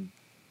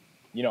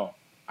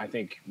I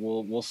think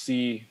we'll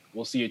see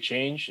a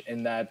change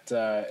in that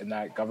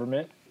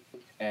government,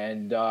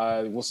 and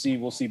we'll see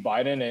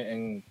Biden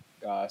and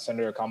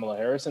Senator Kamala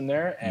Harris in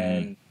there,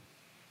 and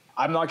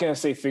I'm not gonna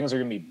say things are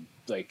gonna be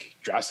like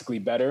drastically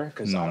better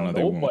because I don't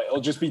know, but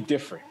it'll just be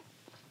different.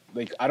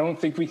 Like I don't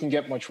think we can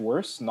get much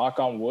worse. Knock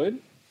on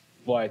wood,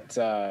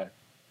 but.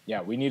 Yeah,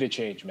 we need a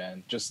change,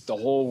 man. Just the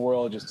whole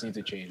world just needs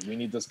a change. We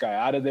need this guy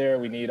out of there.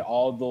 We need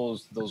all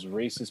those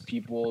racist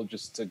people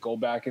just to go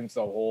back into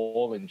the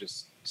hole and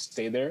just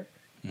stay there.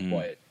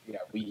 But yeah,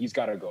 he's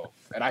got to go.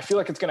 And I feel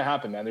like it's gonna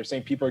happen, man. They're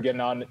saying people are getting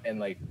on and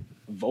like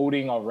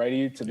voting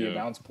already to the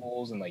announce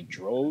polls in like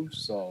droves.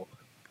 So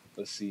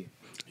let's see.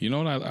 You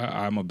know what?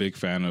 I'm a big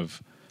fan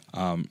of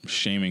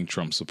shaming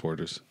Trump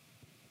supporters.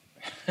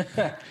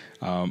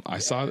 I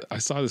saw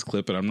this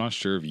clip, and I'm not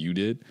sure if you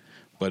did.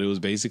 But it was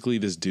basically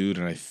this dude,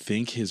 and I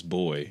think his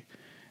boy,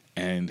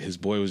 and his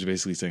boy was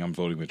basically saying, I'm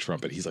voting with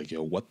Trump. And he's like,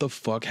 yo, what the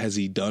fuck has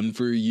he done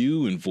for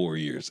you in 4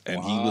 years?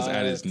 And he was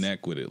at his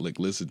neck with it. Like,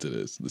 listen to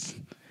this.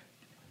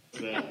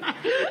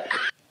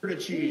 To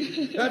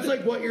cheat. That's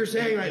like what you're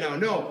saying right now.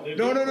 No. To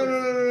me,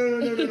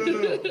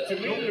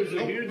 there's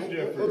a huge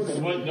difference.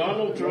 What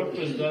Donald Trump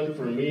has done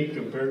for me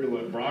compared to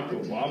what Barack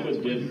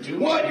Obama did to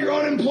What? You're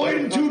unemployed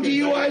and 2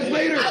 DUIs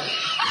later?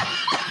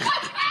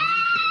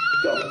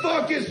 The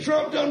fuck has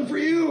Trump done for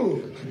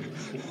you?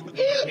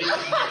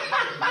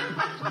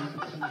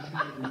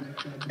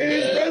 In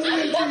his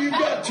presidency, you've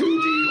got 2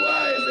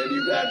 DUIs and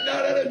you got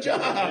not at a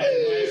job.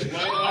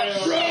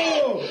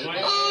 Bro!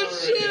 Oh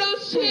shit!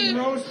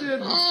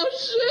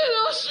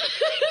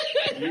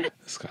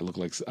 This guy looked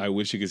like, I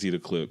wish you could see the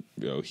clip.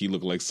 Yo, he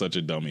looked like such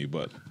a dummy,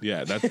 but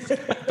yeah, that's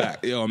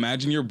that. Yo,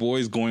 imagine your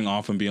boys going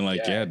off and being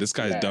like, yeah this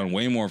guy's done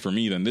way more for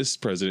me than this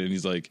president. And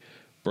he's like,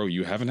 bro,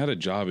 you haven't had a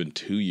job in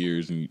 2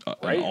 years, and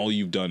all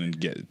you've done is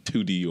get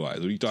 2 DUIs.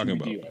 What are you talking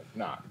about? DUIs.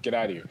 Nah, get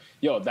out of here.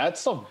 Yo, that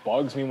stuff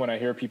bugs me when I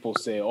hear people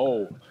say,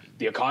 oh,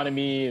 the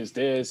economy is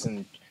this,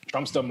 and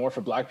Trump's done more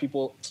for black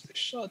people.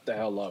 Shut the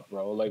hell up,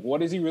 bro. Like,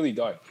 what has he really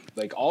done?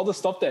 Like, all the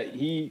stuff that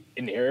he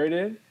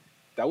inherited,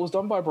 that was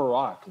done by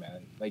Barack,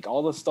 man. Like,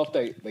 all the stuff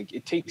that, like,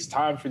 it takes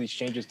time for these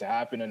changes to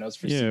happen and us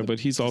for but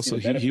he's also,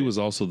 he was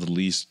also the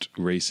least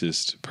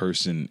racist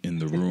person in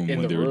the room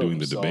when they were doing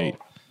the debate.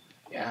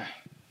 Yeah.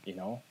 You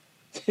know,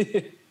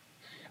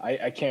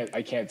 I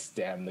can't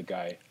stand the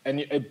guy, and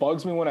it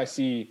bugs me when I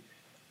see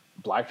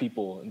black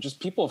people and just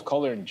people of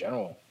color in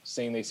general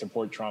saying they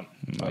support Trump.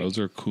 No, those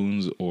are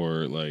coons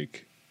or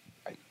like.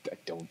 I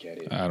don't get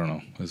it. I don't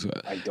know.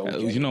 I don't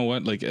get it. You know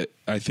what? Like,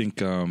 I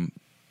think,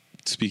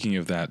 speaking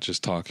of that,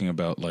 just talking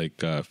about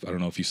like, I don't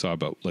know if you saw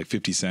about like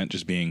 50 Cent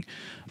just being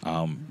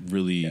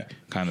really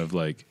kind of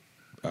like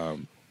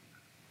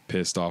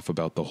pissed off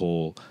about the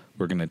whole,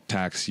 we're going to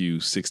tax you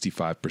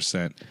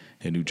 65%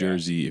 in New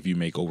Jersey if you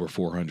make over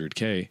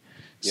 400K.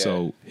 Yeah.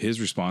 So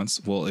his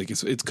response, well, like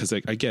it's because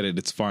like, I get it.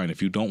 It's fine.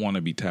 If you don't want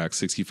to be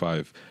taxed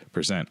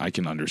 65%, I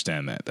can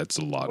understand that. That's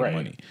a lot of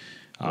money.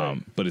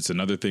 But it's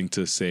another thing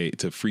to say,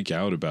 to freak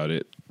out about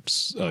it,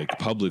 like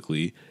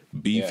publicly,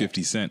 be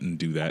 50 Cent and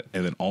do that.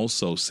 And then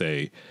also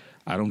say,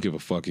 I don't give a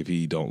fuck if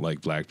he don't like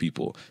black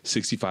people.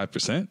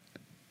 65%?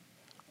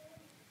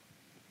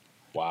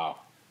 Wow.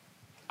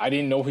 I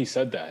didn't know he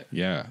said that.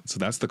 Yeah. So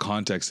that's the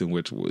context in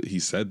which he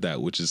said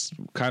that, which is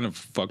kind of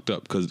fucked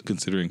up because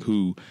considering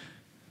who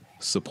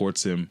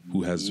supports him,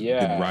 who has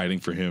been riding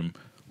for him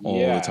all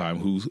the time,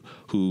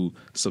 who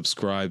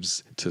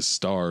subscribes to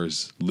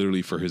Stars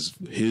literally for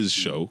his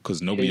show,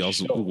 because nobody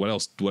else. What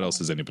else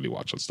does anybody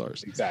watch on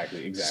Stars?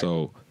 Exactly.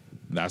 So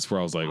that's where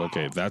I was like,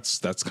 okay,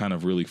 that's kind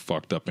of really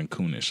fucked up and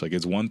coonish. Like,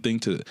 it's one thing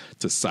to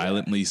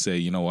silently say,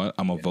 you know what,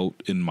 I'm a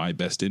vote in my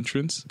best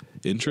interest,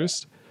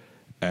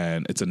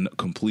 and it's a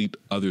complete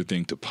other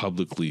thing to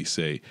publicly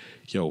say,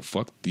 yo,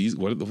 fuck these.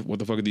 What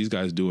the fuck are these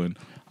guys doing?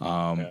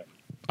 I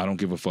don't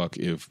give a fuck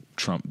if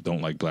Trump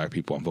don't like black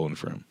people. I'm voting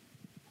for him.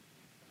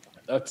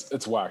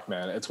 It's whack,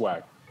 man. It's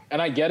whack.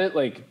 And I get it.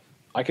 Like,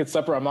 I could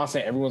separate. I'm not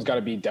saying everyone's got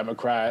to be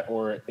Democrat,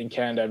 or in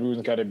Canada,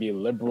 everyone's got to be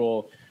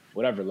liberal,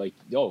 whatever. Like,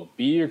 yo,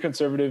 be your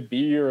conservative, be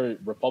your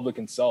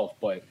Republican self.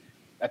 But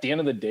at the end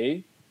of the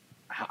day,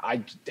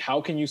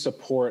 how can you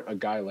support a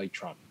guy like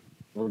Trump?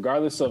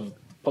 Regardless of,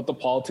 put the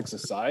politics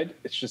aside,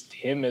 it's just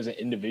him as an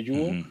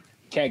individual. Mm-hmm.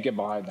 Can't get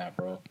behind that,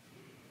 bro.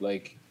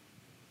 Like,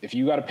 if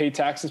you got to pay your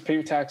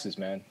taxes,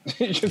 man.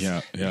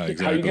 Exactly.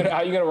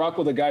 How you gonna rock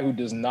with a guy who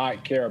does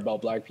not care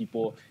about black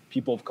people,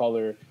 people of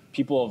color,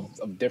 people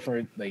of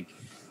different like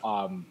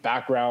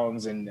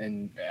backgrounds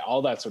and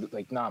all that sort of,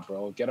 like, nah,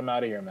 bro, get him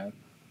out of here, man.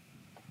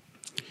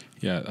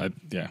 Yeah,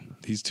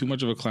 he's too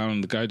much of a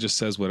clown. The guy just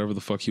says whatever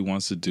the fuck he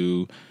wants to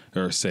do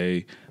or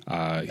say.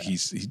 He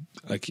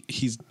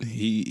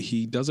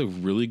does a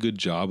really good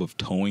job of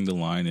towing the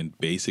line and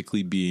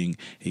basically being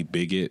a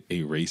bigot,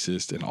 a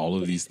racist, and all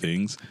of these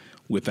things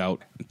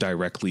without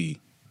directly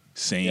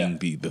saying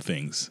the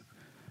things.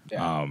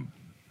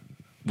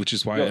 Which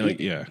is why go ahead.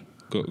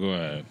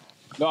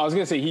 No, I was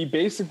gonna say he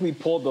basically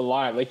pulled the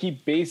line. Like, he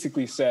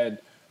basically said,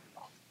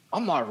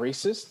 I'm not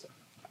racist.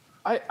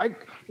 I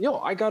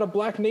got a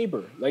black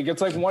neighbor. Like,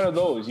 it's like one of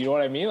those, you know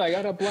what I mean? I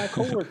got a black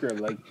coworker.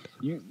 Like,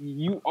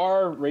 you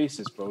are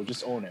racist, bro.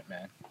 Just own it,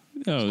 man.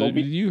 No,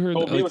 you heard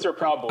that, be with your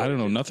Proud Boys. I don't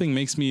know. Nothing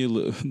makes me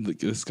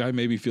this guy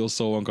made me feel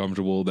so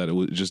uncomfortable that it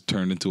would just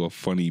turn into a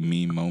funny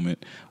meme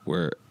moment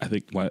where I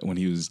think when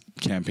he was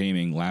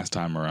campaigning last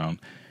time around,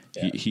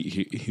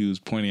 he was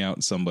pointing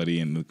out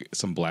somebody and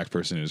some black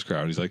person in his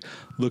crowd. He's like,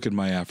 "Look at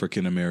my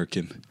African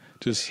American.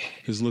 Just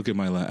look at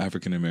my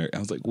African American." I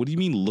was like, "What do you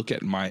mean, look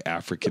at my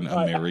African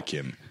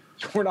American?"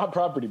 We're not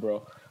property,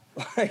 bro.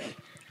 Like,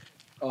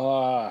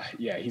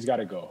 he's got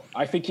to go.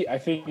 I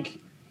think.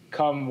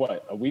 Come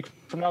a week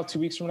from now, 2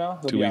 weeks from now?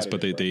 2 weeks, but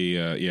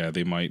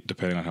they might,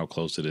 depending on how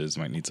close it is,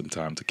 might need some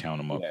time to count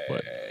them up.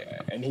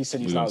 And he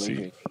said he's not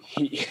leaving.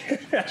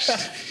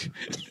 This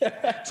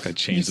guy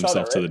chains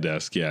himself to the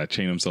desk. Yeah,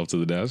 chain himself to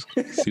the desk.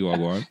 See what I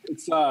want.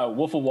 It's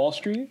Wolf of Wall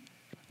Street.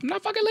 I'm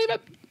not fucking leaving.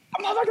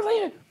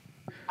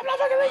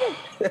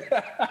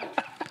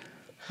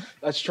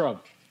 That's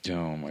Trump.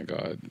 Oh my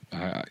God.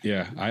 I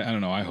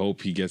don't know. I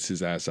hope he gets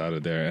his ass out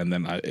of there. And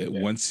then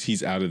once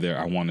he's out of there,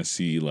 I want to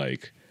see,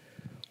 like,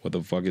 what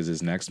the fuck is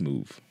his next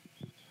move?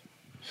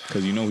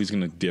 Because he's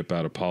going to dip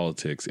out of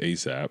politics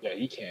ASAP. Yeah,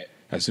 he can't.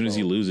 As soon as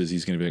he loses,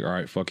 he's going to be like, all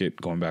right, fuck it,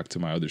 going back to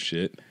my other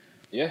shit.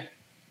 Yeah.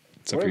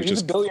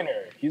 He's a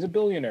billionaire. He's a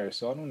billionaire,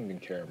 so I don't even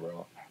care,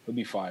 bro. He'll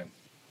be fine.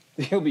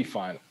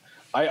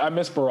 I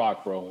miss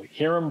Barack, bro.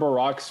 Hearing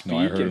Barack speak. No,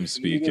 I heard him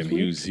speak, and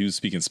he was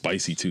speaking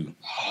spicy, too.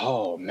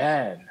 Oh,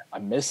 man. I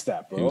miss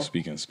that, bro. He was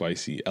speaking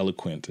spicy,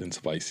 eloquent and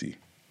spicy.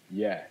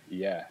 Yeah.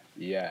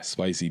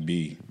 Spicy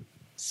B.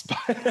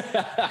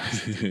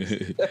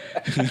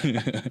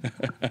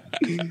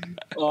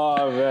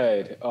 Oh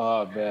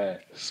man.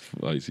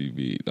 Spicy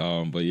beat.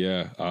 But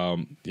yeah.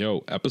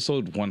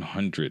 Episode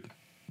 100.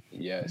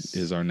 Yes.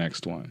 Is our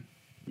next one.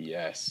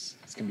 Yes.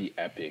 It's gonna be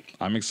epic.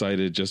 I'm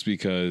excited just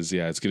because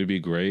it's gonna be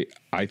great.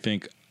 I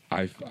think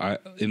I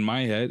in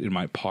my head, in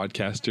my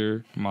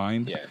podcaster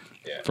mind,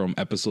 from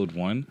episode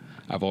 1,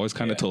 I've always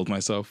kind of told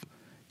myself,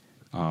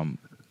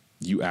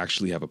 you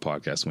actually have a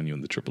podcast when you're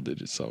in the triple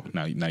digits. So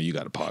now you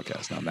got a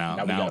podcast. Now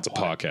it's a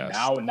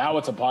podcast. Now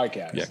it's a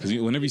podcast. Yeah, because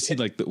whenever you see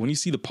when you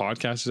see the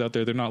podcasters out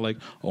there, they're not like,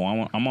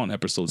 oh, I'm on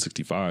episode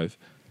 65.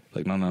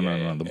 Like no.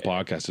 The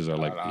podcasters are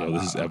like,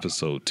 this is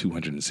episode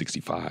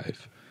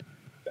 265.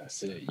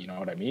 That's it. You know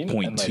what I mean?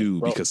 Point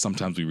 2, because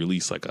sometimes we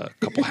release like a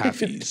couple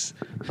halfies.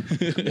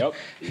 Yep.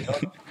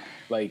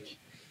 Like,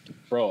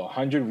 bro,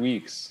 100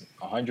 weeks.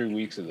 100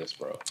 weeks of this,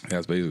 bro.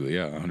 That's basically,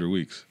 100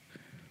 weeks.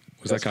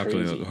 What's that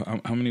calculated?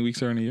 How many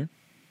weeks are in a year?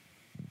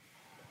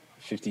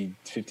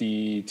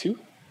 52?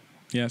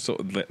 Yeah, so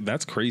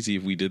that's crazy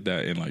if we did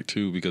that in like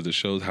 2 because it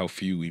shows how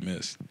few we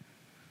missed.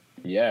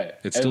 Yeah.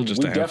 It's still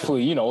just a handful.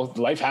 Definitely, you know,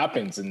 life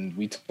happens and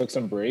we took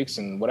some breaks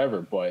and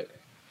whatever, but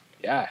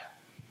yeah,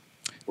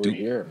 we're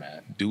here,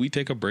 man. Do we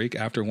take a break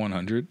after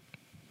 100?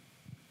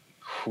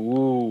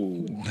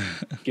 Ooh.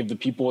 Give the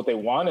people what they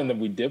want and then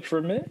we dip for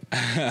a minute?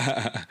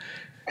 I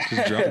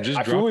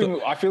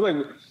feel like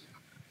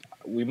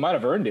we might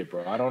have earned it,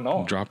 bro. I don't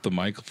know. Drop the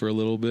mic for a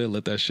little bit,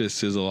 let that shit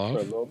sizzle off. For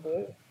a little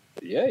bit?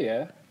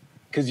 Yeah.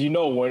 Because, you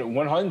know, when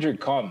 100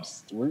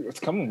 comes, it's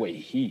coming with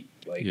heat.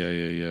 Like,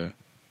 Yeah.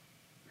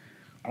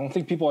 I don't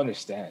think people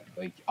understand.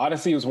 Like,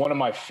 honestly, it was one of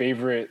my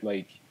favorite,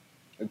 like,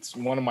 it's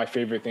one of my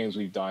favorite things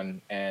we've done.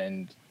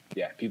 And,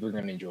 yeah, people are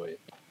going to enjoy it.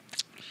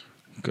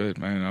 Good,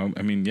 man.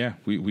 I mean, yeah,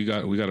 we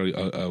got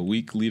a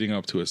week leading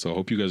up to it, so I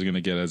hope you guys are going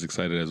to get as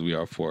excited as we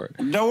are for it.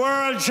 The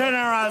world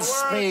general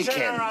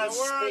speaking.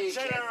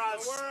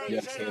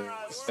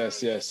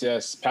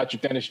 Yes.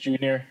 Patrick Dennis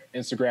Jr.,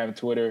 Instagram,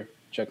 Twitter.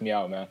 Check me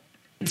out, man.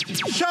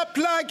 Shop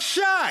like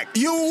Shaq.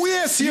 You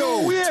waste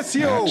you. At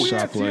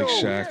Shop Like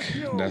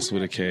Shaq. That's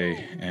with a K.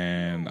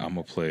 And I'm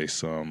going to play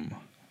some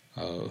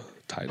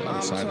title on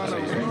the side out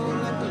of here.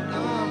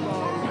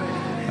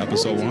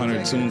 Episode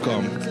 100 soon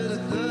come.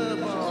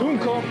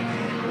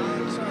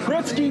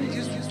 Gretzky.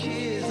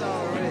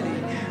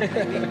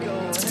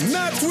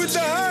 Not with the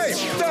hype.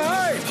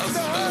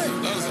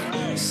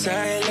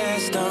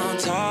 Silence, don't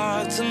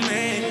talk to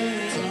me.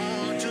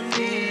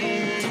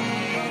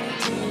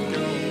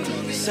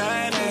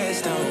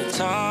 Silence, don't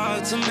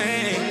talk to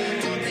me.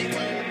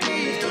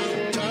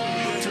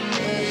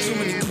 Too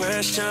many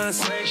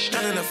questions,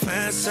 not enough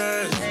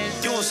answers.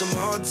 You want some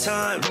more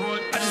time?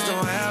 I just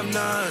don't have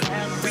none.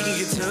 We can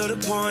get to the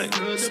point.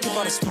 Skip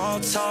all the small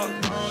talk.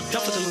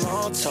 Done for the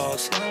long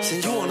talks.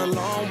 Send you on a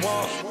long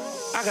walk.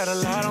 I got a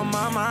lot on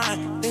my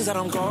mind, things that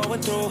I'm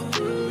going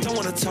through. Don't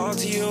wanna talk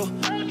to you,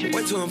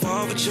 way too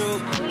involved with you.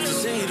 To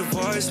send you the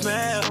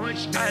voicemail,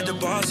 I had the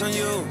boss on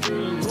you.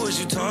 Who is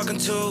you talking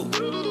to?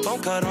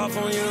 Phone cut off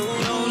on you.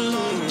 No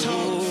long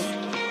talk,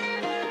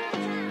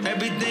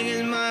 everything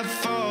is my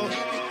fault.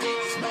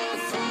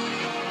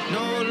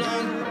 No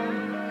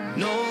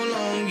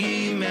long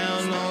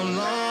email, no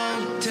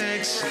long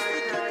text,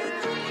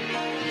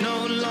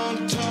 no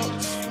long talk.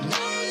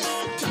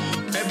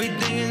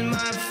 Everything is my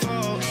fault.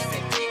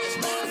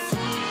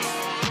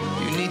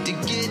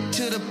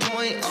 To the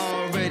point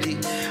already.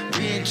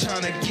 We ain't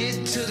tryna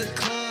get to the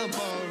club.